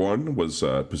 #1 was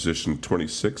position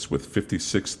 26 with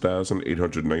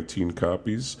 56,819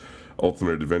 copies.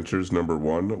 Ultimate Adventures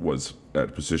 #1 was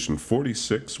at position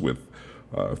 46 with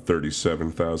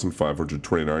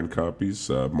 37,529 copies.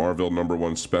 Marvel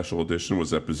 #1 Special Edition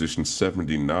was at position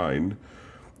 79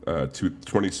 to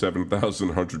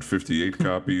 27,158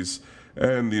 copies.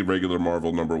 And the regular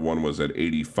Marvel #1 was at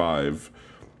 85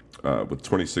 with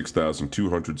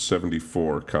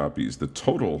 26,274 copies. The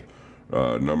total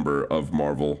number of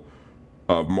Marvel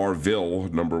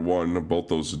 #1, both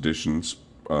those editions,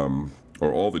 or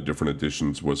all the different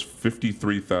editions, was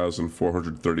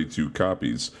 53,432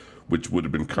 copies, which would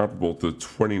have been comparable to the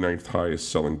 29th highest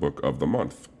selling book of the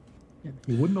month.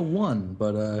 He wouldn't have won,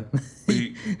 but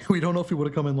we don't know if he would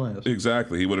have come in last.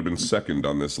 Exactly, he would have been second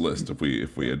on this list if we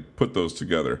had put those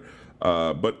together.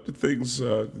 But things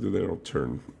they don't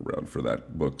turn around for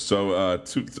that book. So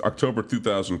October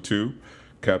 2002.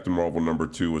 Captain Marvel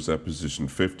 #2 was at position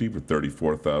 50 with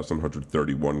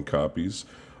 34,131 copies.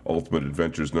 Ultimate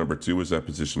Adventures #2 was at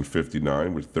position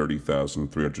 59 with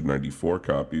 30,394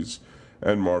 copies.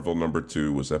 And Marvel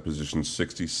 #2 was at position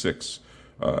 66,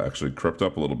 actually crept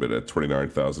up a little bit at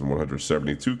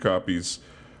 29,172 copies.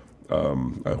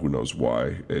 Who knows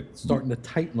why? It's starting to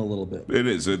tighten a little bit. It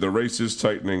is. The race is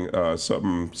tightening.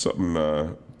 Something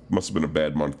must have been a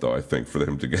bad month, though, I think, for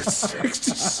him to get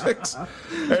 66.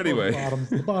 Anyway.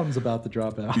 The bottom's about to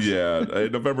drop out. Yeah.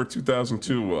 In November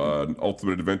 2002,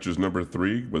 Ultimate Adventures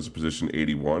 #3 was position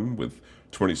 81 with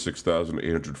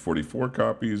 26,844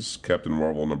 copies. Captain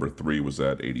Marvel #3 was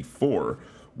at 84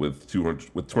 with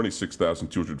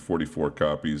 26,244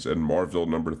 copies. And Marvel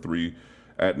 #3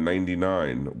 at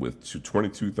 99 with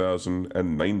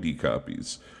 22,090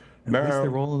 copies. At least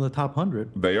they're all in the top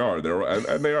 100. They are.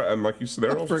 And like you said,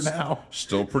 they're all for now.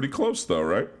 Still pretty close, though,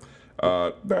 right?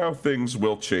 Now things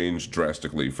will change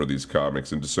drastically for these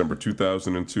comics. In December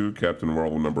 2002, Captain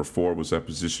Marvel #4 was at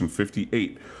position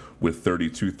 58 with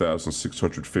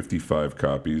 32,655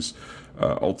 copies.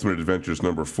 Ultimate Adventures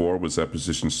 #4 was at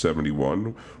position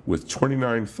 71 with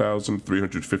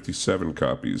 29,357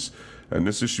 copies. And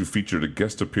this issue featured a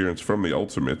guest appearance from the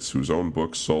Ultimates, whose own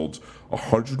book sold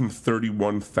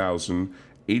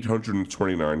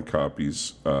 131,829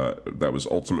 copies. That was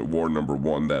Ultimate War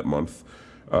 #1 that month.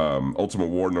 Ultimate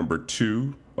War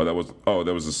 #2,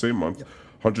 that was the same month. Yep.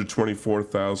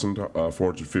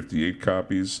 124,458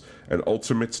 copies, and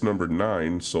Ultimates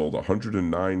 #9 sold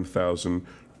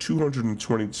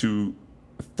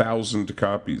 109,222,000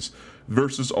 copies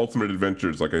versus Ultimate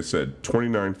Adventures, like I said,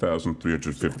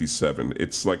 29,357.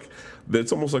 It's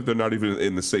almost like they're not even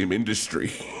in the same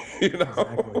industry, you know?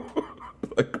 Exactly.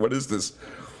 Like, what is this?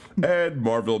 And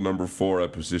Marvel number 4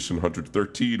 at position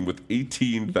 113 with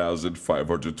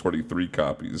 18,523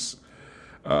 copies.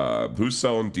 Who's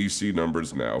selling DC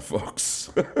numbers now,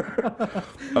 folks?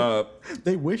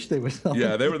 They wish they were selling.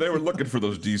 Yeah, they were looking for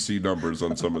those DC numbers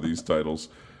on some of these titles.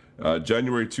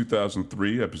 January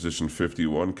 2003 at position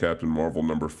 51, Captain Marvel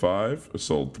number 5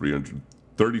 sold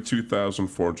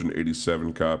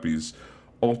 332,487 copies.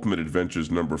 Ultimate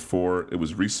Adventures number 4, it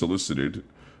was resolicited.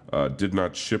 Did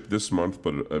not ship this month,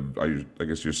 but I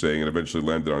guess you're saying it eventually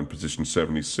landed on position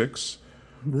 76.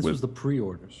 This was the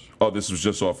pre-orders. Oh, this was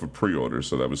just off of pre-order,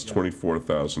 so that was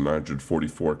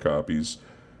 24,944 copies.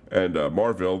 And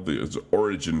Marvel, the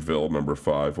Originville number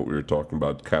 5, what we were talking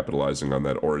about, capitalizing on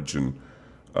that Origin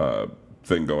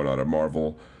thing going on at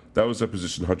Marvel, that was at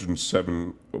position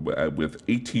 107 with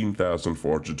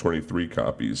 18,423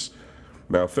 copies.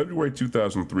 Now, February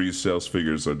 2003 sales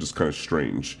figures are just kind of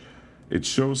strange. It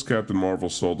shows Captain Marvel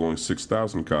sold only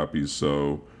 6,000 copies,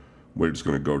 so we're just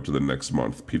going to go to the next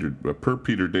month. Per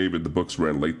Peter David, the books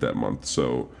ran late that month,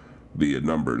 so the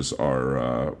numbers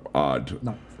are odd.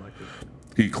 Not reflected.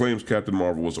 He claims Captain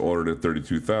Marvel was ordered at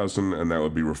 32,000, and that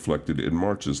would be reflected in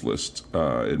March's list.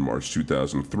 In March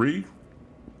 2003,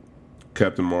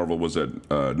 Captain Marvel was at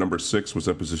number 6, was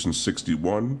at position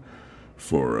 61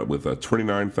 with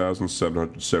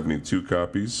 29,772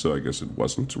 copies. So I guess it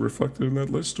wasn't reflected in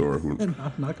that list, or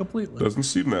Not completely. doesn't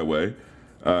seem that way.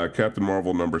 Captain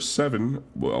Marvel number 7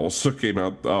 also came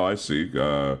out. Oh, I see.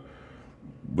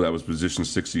 That was position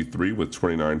 63 with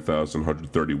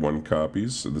 29,131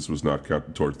 copies. So this was not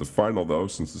counted towards the final, though,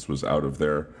 since this was out of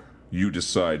their You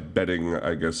Decide betting,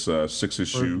 I guess,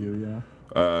 6-issue. Review,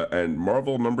 yeah. And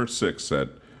Marvel number 6 at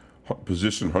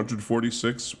position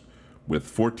 146 with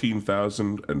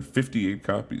 14,058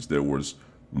 copies. There was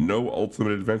no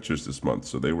Ultimate Adventures this month,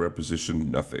 so they were at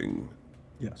position nothing.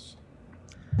 Yes.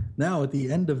 Now, at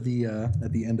the end of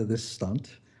this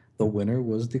stunt, the winner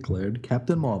was declared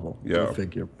Captain Marvel. Yeah. Go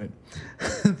figure, right?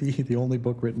 the only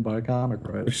book written by a comic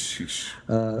writer. Sheesh.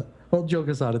 Well, Joe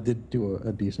Quesada did do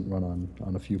a decent run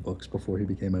on a few books before he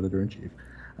became editor-in-chief.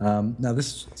 Now,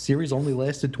 this series only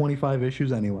lasted 25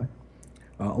 issues anyway.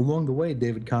 Along the way,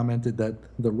 David commented that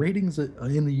the ratings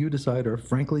in the You Decide are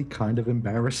frankly kind of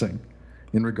embarrassing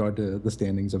in regard to the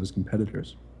standings of his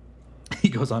competitors. He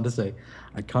goes on to say,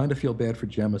 I kind of feel bad for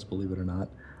Gemmis, believe it or not.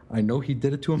 I know he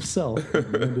did it to himself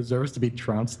and deserves to be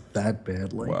trounced that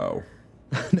badly. Wow.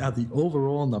 Now, the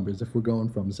overall numbers, if we're going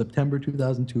from September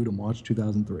 2002 to March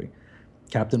 2003,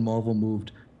 Captain Marvel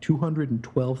moved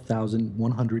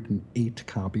 212,108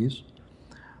 copies.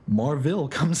 Marvel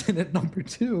comes in at number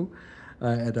 2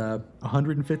 at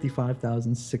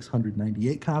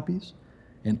 155,698 copies.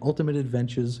 And Ultimate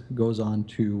Adventures goes on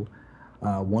to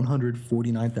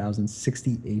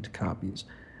 149,068 copies,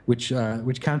 which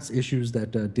counts issues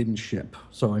that didn't ship.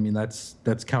 So, I mean, that's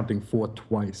counting 4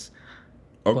 twice.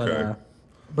 Okay.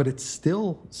 But it's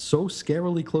still so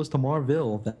scarily close to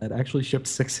Marvel that it actually shipped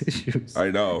 6 issues.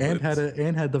 I know. And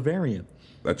had the variant.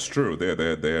 That's true. They had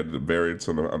the variants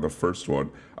on the first one.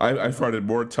 I find it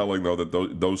more telling, though, that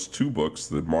those 2 books,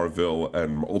 the Marvel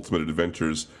and Ultimate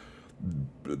Adventures,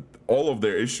 all of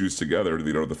their issues together,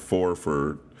 the 4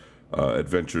 for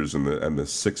Adventures and the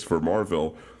 6 for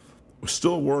Marvel,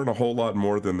 still weren't a whole lot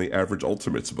more than the average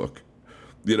Ultimates book.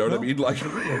 You know what I mean? Like,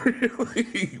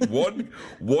 really,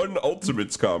 one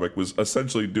Ultimates comic was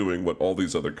essentially doing what all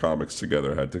these other comics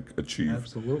together had to achieve.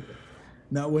 Absolutely.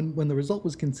 Now, when the result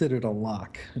was considered a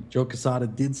lock, Joe Quesada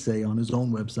did say on his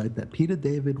own website that Peter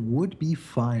David would be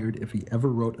fired if he ever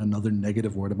wrote another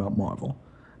negative word about Marvel,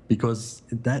 because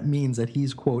that means that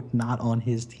he's, quote, not on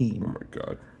his team. Oh, my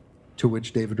God. To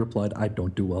which David replied, I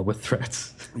don't do well with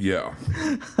threats. Yeah.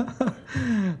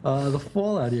 The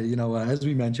fallout here, as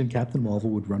we mentioned, Captain Marvel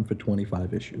would run for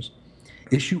 25 issues.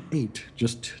 Issue 8,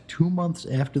 just 2 months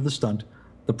after the stunt,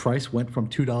 the price went from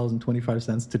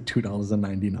 $2.25 to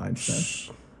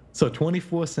 $2.99. So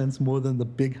 24 cents more than the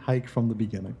big hike from the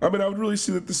beginning. I mean, I would really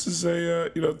see that this is I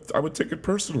would take it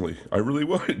personally. I really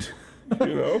would,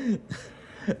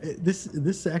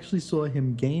 This actually saw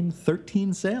him gain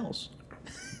 13 sales.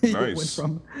 Nice. It went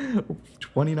from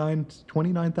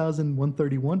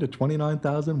 29,131 to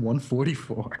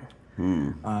 29,144.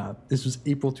 This was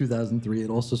April 2003.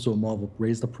 It also saw Marvel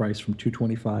raise the price from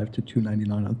 $225 to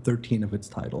 $299 on 13 of its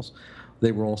titles.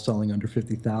 They were all selling under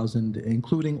 50,000,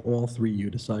 including all 3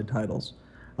 You Decide titles.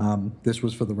 This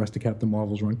was for the rest of Captain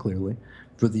Marvel's run, clearly.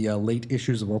 For the late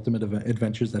issues of Ultimate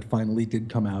Adventures that finally did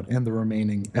come out, and the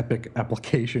remaining Epic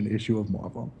application issue of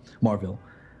Marvel.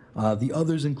 The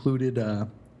others included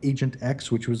Agent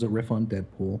X, which was a riff on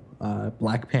Deadpool,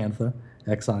 Black Panther,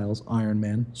 Exiles, Iron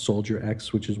Man, Soldier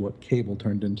X, which is what Cable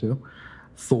turned into,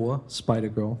 Thor,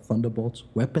 Spider-Girl, Thunderbolts,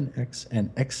 Weapon X, and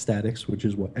X-Statix, which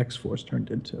is what X-Force turned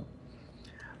into.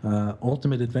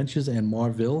 Ultimate Adventures and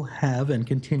Marvel have and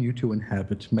continue to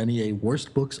inhabit many a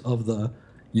worst books of the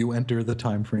you enter the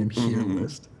time frame here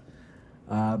list.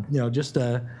 Just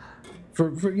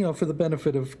for the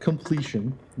benefit of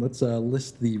completion, let's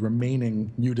list the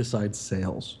remaining You Decide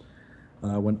sales.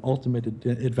 When Ultimate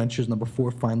Adventures number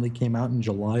 4 finally came out in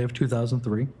July of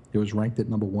 2003, it was ranked at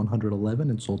number 111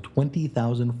 and sold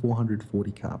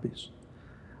 20,440 copies.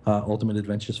 Ultimate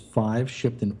Adventures 5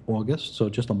 shipped in August, so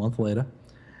just a month later.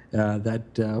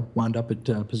 That wound up at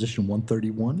position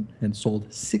 131 and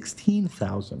sold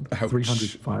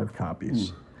 16,305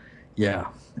 copies. Yeah.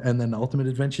 And then Ultimate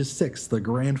Adventures 6, the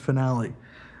grand finale,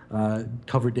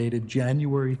 cover dated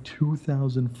January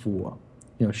 2004.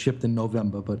 Shipped in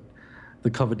November, but the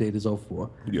cover date is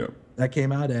 04. Yeah. That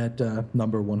came out at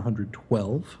number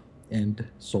 112 and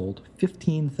sold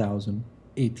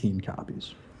 15,018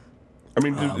 copies. I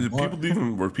mean,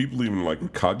 were people even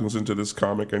like cognizant of this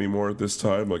comic anymore at this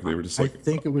time? Like they were just like. I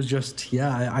think it was just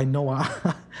I know.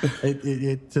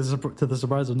 To the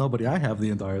surprise of nobody, I have the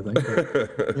entire thing.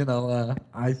 But,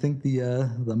 I think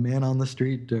the man on the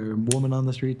street or woman on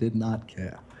the street did not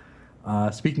care.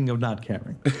 Speaking of not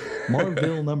caring,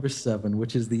 Marvel number 7,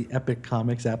 which is the Epic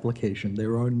Comics application.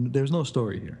 There's no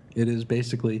story here. It is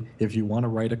basically if you want to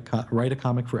write a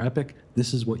comic for Epic,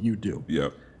 this is what you do.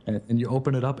 Yep. And you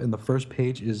open it up, and the first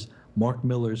page is Mark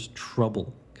Millar's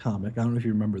Trouble comic. I don't know if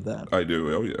you remember that. I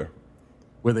do. Oh yeah.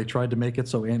 Where they tried to make it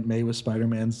so Aunt May was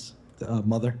Spider-Man's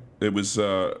mother. It was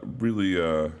really.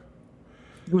 It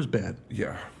was bad.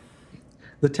 Yeah.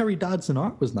 The Terry Dodson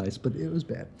art was nice, but it was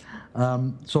bad.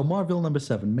 So Marvel number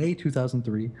 7, May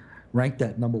 2003, ranked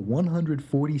at number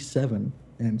 147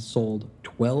 and sold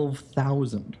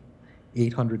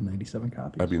 12,897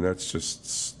 copies. I mean, that's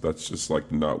just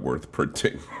like not worth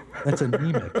printing. That's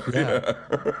anemic, yeah.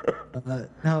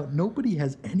 Now, nobody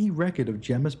has any record of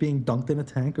Gemus being dunked in a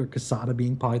tank or Quesada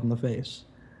being pied in the face.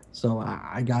 So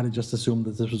I got to just assume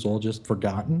that this was all just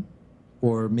forgotten.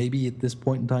 Or maybe at this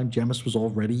point in time, Gemus was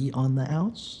already on the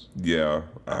outs. Yeah.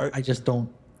 I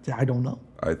don't know.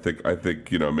 I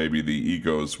think maybe the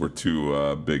egos were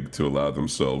too big to allow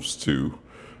themselves to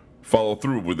follow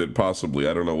through with it. Possibly,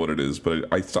 I don't know what it is,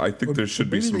 but I think there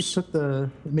should be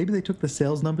some. Maybe they took the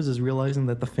sales numbers as realizing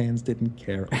that the fans didn't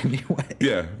care anyway.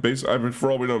 Yeah,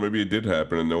 for all we know, maybe it did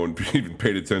happen and no one even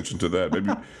paid attention to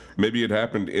that. Maybe it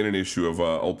happened in an issue of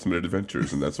Ultimate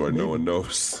Adventures, and that's why no one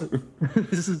knows.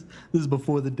 This is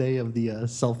before the day of the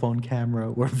cell phone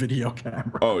camera or video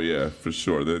camera. Oh yeah, for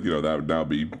sure. That would now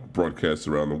be broadcast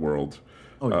around the world.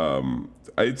 Oh, yeah.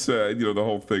 I'd say the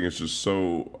whole thing is just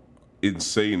so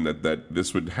insane that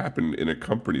this would happen in a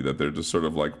company, that they're just sort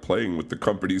of like playing with the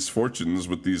company's fortunes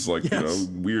with these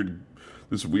weird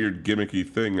gimmicky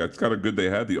thing. It's kind of good they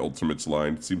had the Ultimates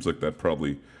line. It seems like that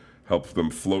probably helped them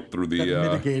float through the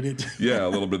mitigated. Yeah, a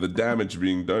little bit of the damage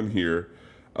being done here.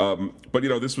 But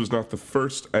this was not the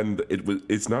first, and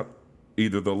it's not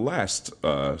either the last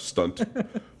stunt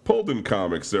pulled in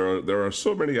comics. There are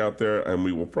so many out there, and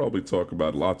we will probably talk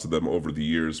about lots of them over the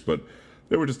years, but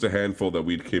there were just a handful that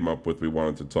we came up with. We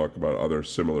wanted to talk about other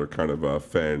similar kind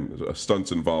of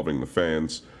stunts involving the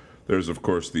fans. There's, of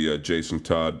course, the Jason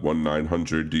Todd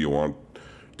 1-900 Do you want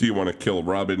to kill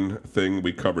Robin thing.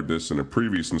 We covered this in a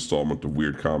previous installment of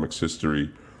Weird Comics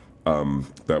History.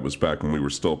 That was back when we were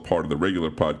still part of the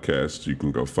regular podcast. You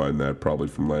can go find that probably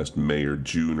from last May or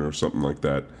June or something like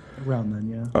that. Around then,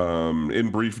 yeah.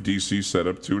 In brief, DC set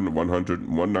up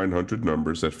 1-900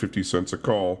 numbers at 50 cents a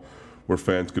call, where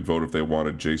fans could vote if they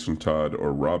wanted Jason Todd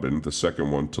or Robin, the second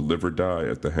one, to live or die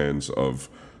at the hands of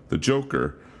the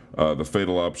Joker. The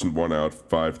fatal option won out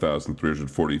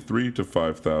 5,343 to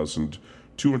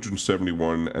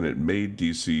 5,271, and it made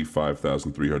DC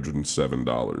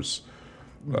 $5,307.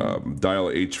 Dial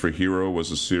H for Hero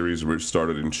was a series which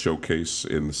started in Showcase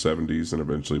in the 70s and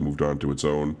eventually moved on to its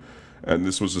own. And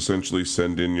this was essentially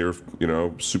send in your,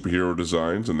 superhero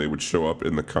designs, and they would show up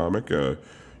in the comic.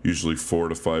 Usually 4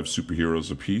 to 5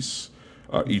 superheroes apiece,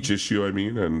 each issue. I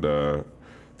mean, and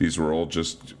these were all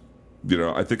just,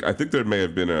 I think there may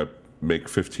have been a make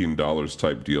 $15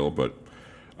 type deal, but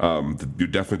you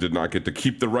definitely did not get to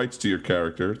keep the rights to your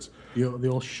characters. The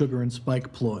old Sugar and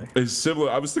Spike ploy. It's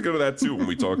similar. I was thinking of that too when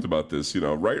we talked about this.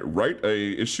 Write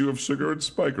a issue of Sugar and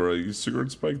Spike or a Sugar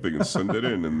and Spike thing and send it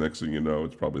in, and next thing you know,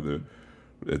 it's probably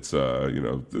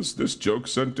this joke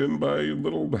sent in by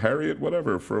little Harriet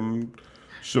whatever from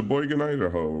Sheboygan,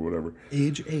 Idaho, or whatever.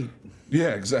 Age 8. Yeah,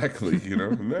 exactly. Now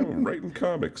I'm writing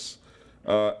comics.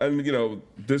 And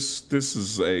this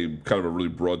is a kind of a really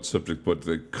broad subject, but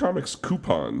the comics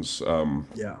coupons.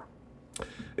 Yeah.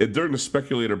 During the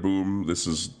speculator boom, this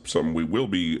is something we will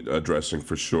be addressing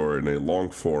for sure in a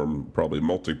long form, probably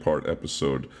multi-part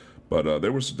episode. But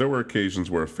there were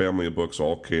occasions where a family of books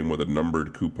all came with a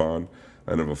numbered coupon,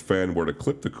 and if a fan were to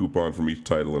clip the coupon from each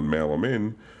title and mail them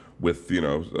in, with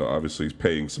obviously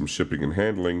paying some shipping and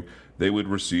handling, they would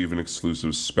receive an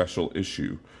exclusive special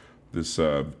issue. This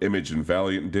Image and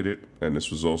Valiant did it, and this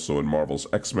was also in Marvel's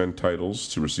X-Men titles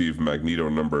to receive Magneto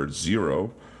number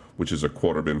 0, which is a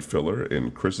quarter bin filler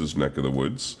in Chris's neck of the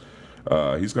woods.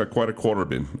 He's got quite a quarter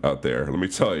bin out there. Let me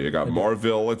tell you, got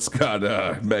Marvel, it's got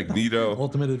Magneto,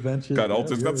 Ultimate Adventure.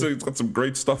 It's got some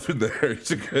great stuff in there. You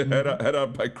should head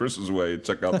out by Chris's way and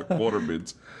check out the quarter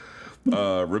bins.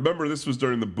 Remember, this was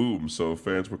during the boom, so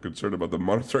fans were concerned about the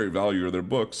monetary value of their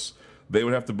books. They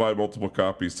would have to buy multiple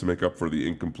copies to make up for the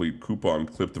incomplete coupon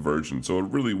clipped version. So it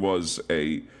really was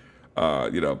a,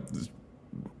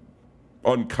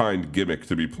 unkind gimmick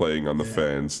to be playing on the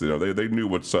fans. They knew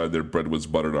what side their bread was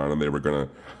buttered on, and they were going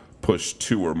to push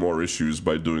 2 or more issues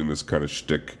by doing this kind of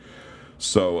shtick.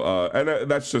 So, and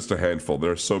that's just a handful.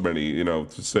 There are so many,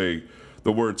 to say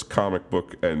the words comic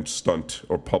book and stunt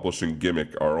or publishing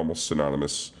gimmick are almost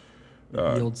synonymous.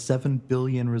 Yield 7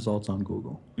 billion results on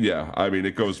Google. Yeah, I mean,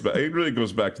 it really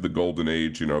goes back to the golden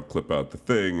age, clip out the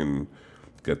thing and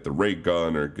get the ray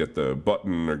gun or get the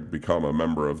button or become a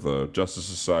member of the Justice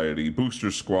Society, Booster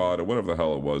Squad, or whatever the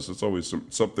hell it was. It's always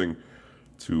something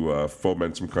to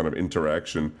foment some kind of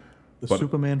interaction. The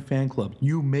Superman fan club.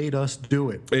 You made us do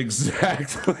it.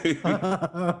 Exactly.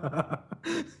 I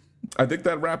think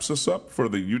that wraps us up for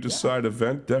the You Decide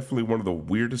event. Definitely one of the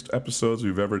weirdest episodes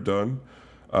we've ever done.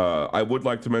 I would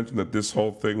like to mention that this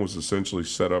whole thing was essentially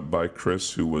set up by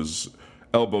Chris, who was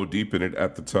elbow deep in it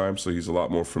at the time, so he's a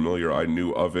lot more familiar. I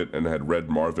knew of it and had read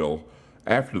Marvel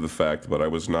after the fact, but I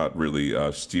was not really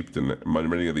steeped in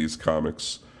many of these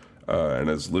comics. And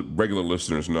as regular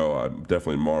listeners know,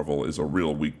 definitely Marvel is a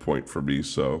real weak point for me.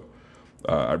 So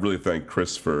I really thank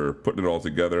Chris for putting it all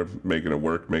together, making it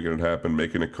work, making it happen,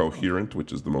 making it coherent,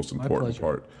 which is the most important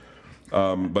part.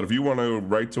 But if you want to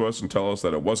write to us and tell us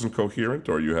that it wasn't coherent,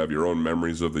 or you have your own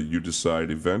memories of the You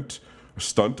Decide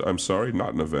stunt,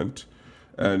 not an event,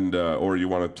 and or you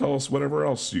want to tell us whatever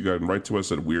else, you can write to us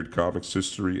at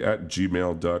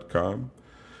weirdcomicshistory@gmail.com.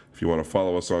 If you want to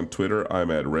follow us on Twitter,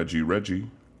 I'm at Reggie.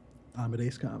 I'm at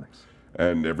Ace Comics.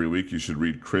 And every week you should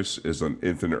read Chris is on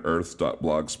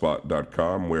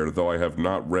infiniteearths.blogspot.com, where though I have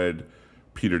not read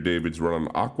Peter David's run on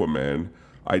Aquaman,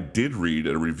 I did read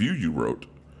a review you wrote.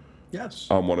 Yes.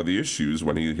 On one of the issues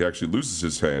when he actually loses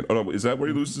his hand. Oh, no, is that where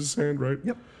he loses his hand, right?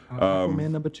 Yep.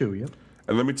 Aquaman number 2, yep.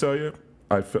 And let me tell you,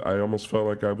 I almost felt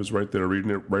like I was right there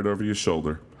reading it right over your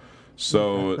shoulder.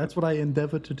 So that's what I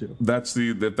endeavor to do. That's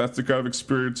the kind of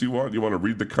experience you want. You want to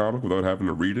read the comic without having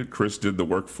to read it. Chris did the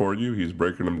work for you. He's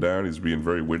breaking them down. He's being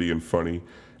very witty and funny.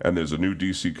 And there's a new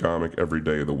DC comic every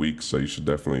day of the week, so you should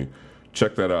definitely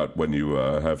check that out when you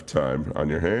have time on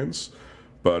your hands.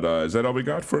 But is that all we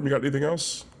got for him? You got anything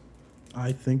else?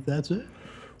 I think that's it.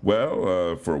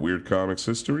 Well, for Weird Comics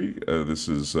History, this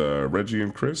is Reggie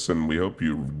and Chris, and we hope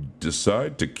you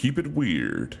decide to keep it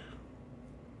weird.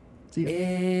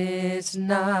 It's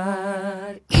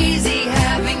not easy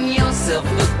having yourself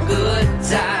a good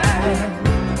time,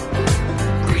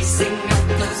 greasing up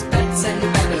those beds and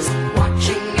feathers,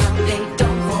 watching